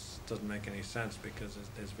this doesn't make any sense because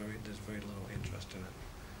there's very little interest in it.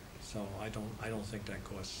 So I don't think that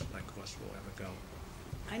course will ever go.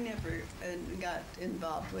 I never got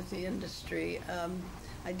involved with the industry.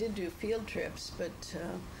 I did do field trips, but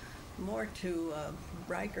more to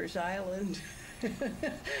Rikers Island.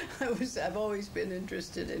 I've always been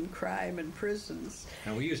interested in crime and prisons.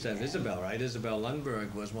 And we used to have Isabel, right? Isabel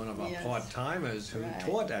Lundberg was one of our part-timers who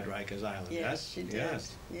taught at Rikers Island. Yes, she did.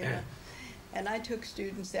 Yes. Yeah. And I took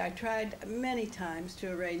students there. I tried many times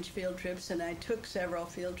to arrange field trips, and I took several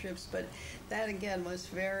field trips, but that again was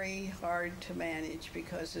very hard to manage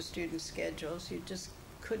because of student schedules. You just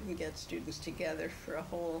couldn't get students together for a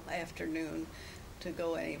whole afternoon to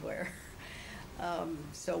go anywhere.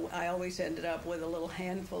 So I always ended up with a little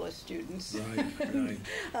handful of students. Right.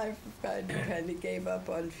 I kind of gave up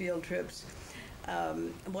on field trips.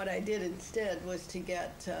 What I did instead was to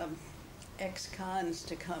get ex-cons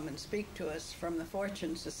to come and speak to us from the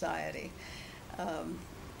Fortune Society.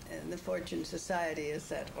 And the Fortune Society is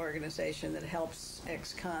that organization that helps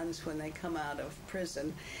ex-cons when they come out of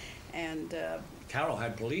prison. And Carol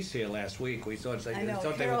had police here last week. We thought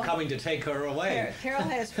Carol, they were coming to take her away. Carol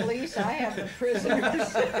has police. I have the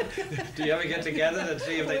prisoners. Do you ever get together to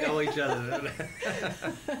see if they know each other?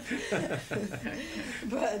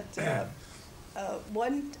 But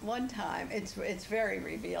one time, it's very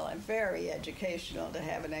revealing, very educational to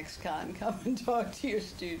have an ex-con come and talk to your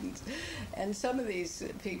students. And some of these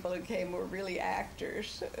people who came were really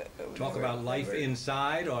actors. Talk about life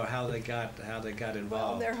inside, or how they got involved.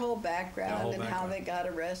 Well, their whole background and how they got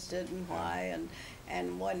arrested and why.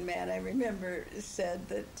 And one man I remember said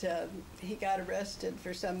that he got arrested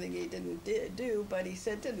for something he didn't do, but he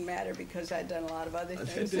said it didn't matter because I'd done a lot of other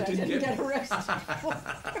things that I didn't get arrested for.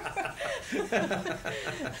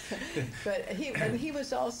 But he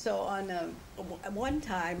was also on one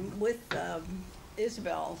time with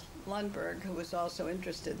Isabel Lundberg, who was also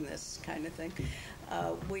interested in this kind of thing.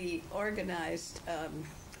 We organized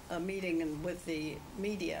a meeting with the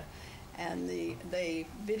media, and they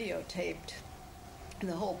videotaped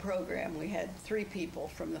the whole program. We had 3 people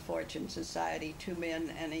from the Fortune Society, 2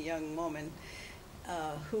 men and a young woman,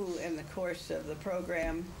 who, in the course of the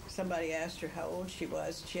program, somebody asked her how old she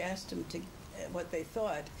was. She asked them what they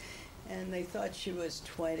thought, and they thought she was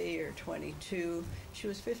 20 or 22. She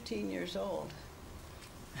was 15 years old.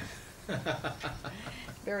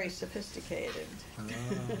 Very sophisticated.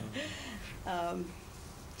 Oh.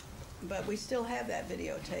 But we still have that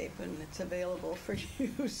videotape, and it's available for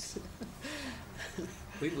use.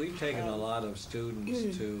 We've taken a lot of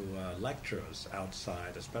students to lectures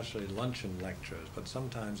outside, especially luncheon lectures, but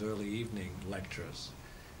sometimes early evening lectures.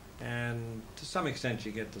 And to some extent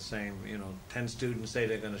you get the same, 10 students say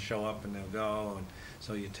they're going to show up and they'll go, and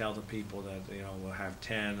so you tell the people that, we'll have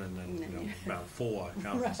 10 and then, about 4,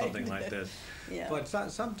 Right. something like this. Yeah. But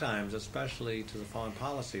sometimes, especially to the Foreign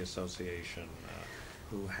Policy Association,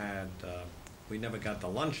 who had, we never got the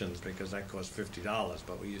luncheons because that cost $50,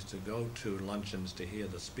 but we used to go to luncheons to hear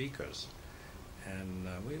the speakers. And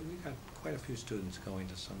we got quite a few students going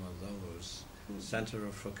to some of those. Center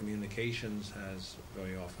for Communications has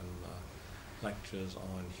very often lectures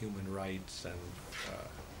on human rights and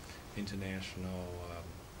international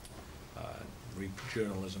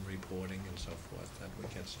journalism reporting and so forth that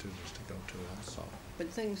we get students to go to also. But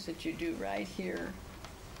things that you do right here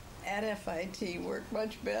at FIT work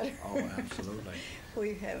much better. Oh, absolutely.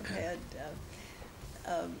 We have had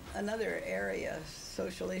another area,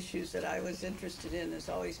 social issues that I was interested in has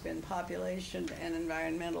always been population and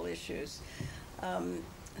environmental issues.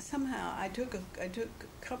 Somehow I took a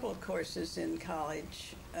couple of courses in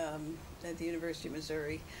college at the University of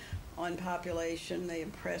Missouri on population. They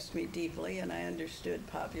impressed me deeply, and I understood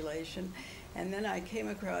population. And then I came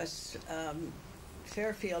across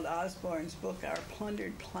Fairfield Osborne's book, Our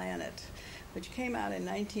Plundered Planet, which came out in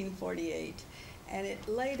 1948. And it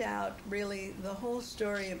laid out really the whole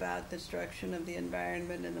story about the destruction of the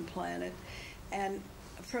environment and the planet. And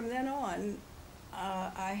from then on,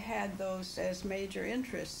 I had those as major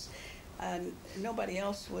interests. And nobody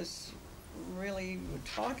else was really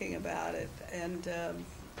talking about it. And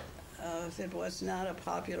it was not a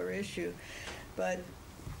popular issue. But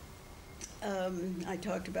I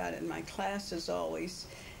talked about it in my classes always.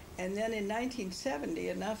 And then in 1970,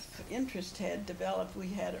 enough interest had developed. We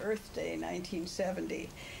had Earth Day 1970,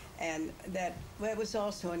 and that was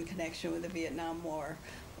also in connection with the Vietnam War.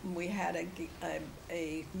 We had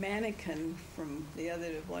a mannequin from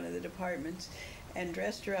one of the departments and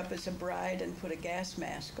dressed her up as a bride and put a gas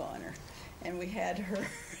mask on her. And we had her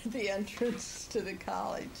at the entrance to the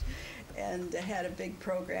college and had a big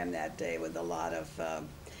program that day with a lot of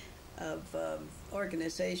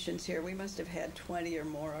organizations here. We must have had 20 or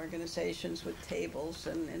more organizations with tables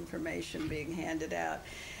and information being handed out,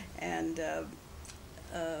 and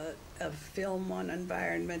a film on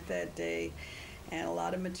environment that day, and a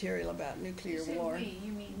lot of material about nuclear war.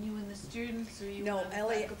 You mean you and the students, or you No, and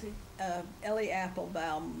the faculty? Ellie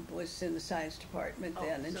Applebaum was in the science department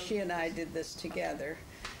then, and so she and I did this together,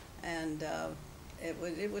 and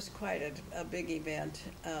it was quite a big event.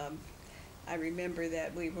 I remember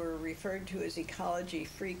that we were referred to as ecology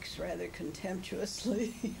freaks rather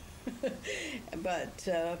contemptuously. But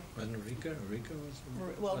Wasn't Riker? Riker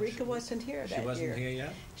was. well, Rika wasn't here that year. She wasn't here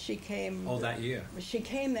yet. She came. Oh, that year. She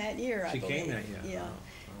came that year. I She believe. came that year. Yeah.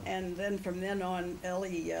 Oh. And then from then on,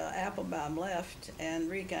 Ellie Applebaum left, and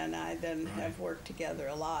Rika and I then have worked together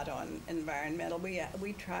a lot on environmental.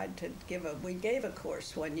 We tried to gave a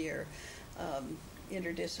course one year,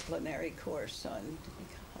 interdisciplinary course on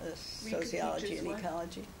sociology and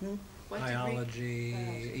ecology. Biology,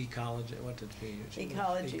 ecology, what did she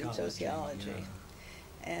Ecology and sociology. Yeah.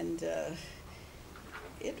 And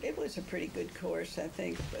it was a pretty good course, I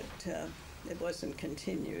think, but it wasn't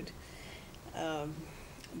continued.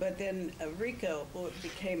 But then Rika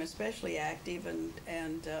became especially active,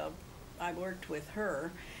 and I worked with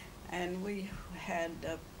her, and we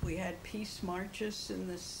had peace marches in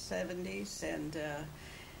the 70s,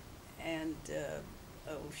 and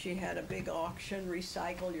she had a big auction,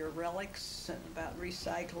 Recycle Your Relics, about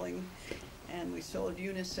recycling, and we sold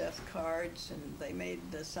UNICEF cards, and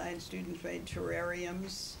the science students made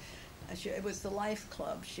terrariums. It was the Life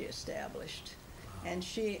Club she established. And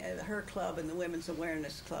her club and the Women's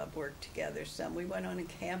Awareness Club worked together some. We went on a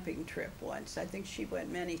camping trip once. I think she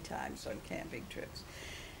went many times on camping trips.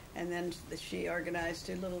 And then she organized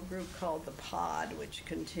a little group called the Pod, which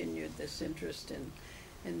continued this interest in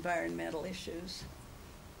environmental issues.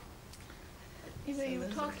 You know, you were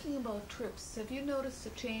talking about trips. Have you noticed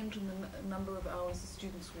a change in the number of hours the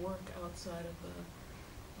students work outside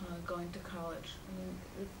of going to college?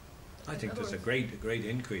 I think there's a great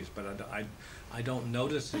increase, but I don't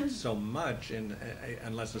notice it so much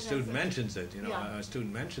unless a student mentions it. A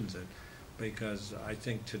student mentions it, because I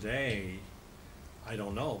think today I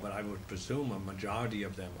don't know, but I would presume a majority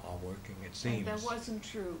of them are working, it seems. That wasn't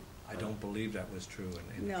true. I don't believe that was true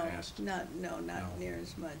in the past. Not No. near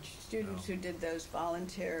as much. Students No. who did those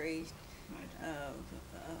voluntary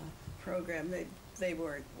program, they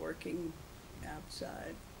weren't working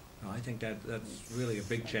outside. No, I think that's really a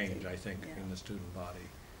big change, I think, Yeah. in the student body.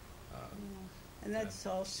 And that's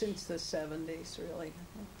all since the 70s, really.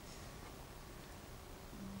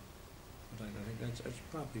 But I think that's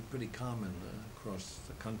probably pretty common across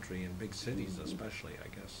the country, in big cities especially, I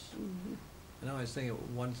guess. Mhm. And I was thinking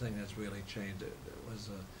one thing that's really changed, it was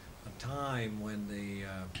a time when the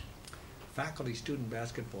faculty-student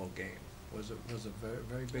basketball game was a very,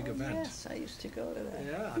 very big event. Yes, I used to go to that.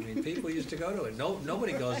 Yeah, I mean, people used to go to it.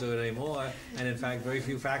 Nobody goes to it anymore, and in fact, very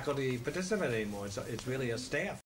few faculty participate anymore. It's really a staff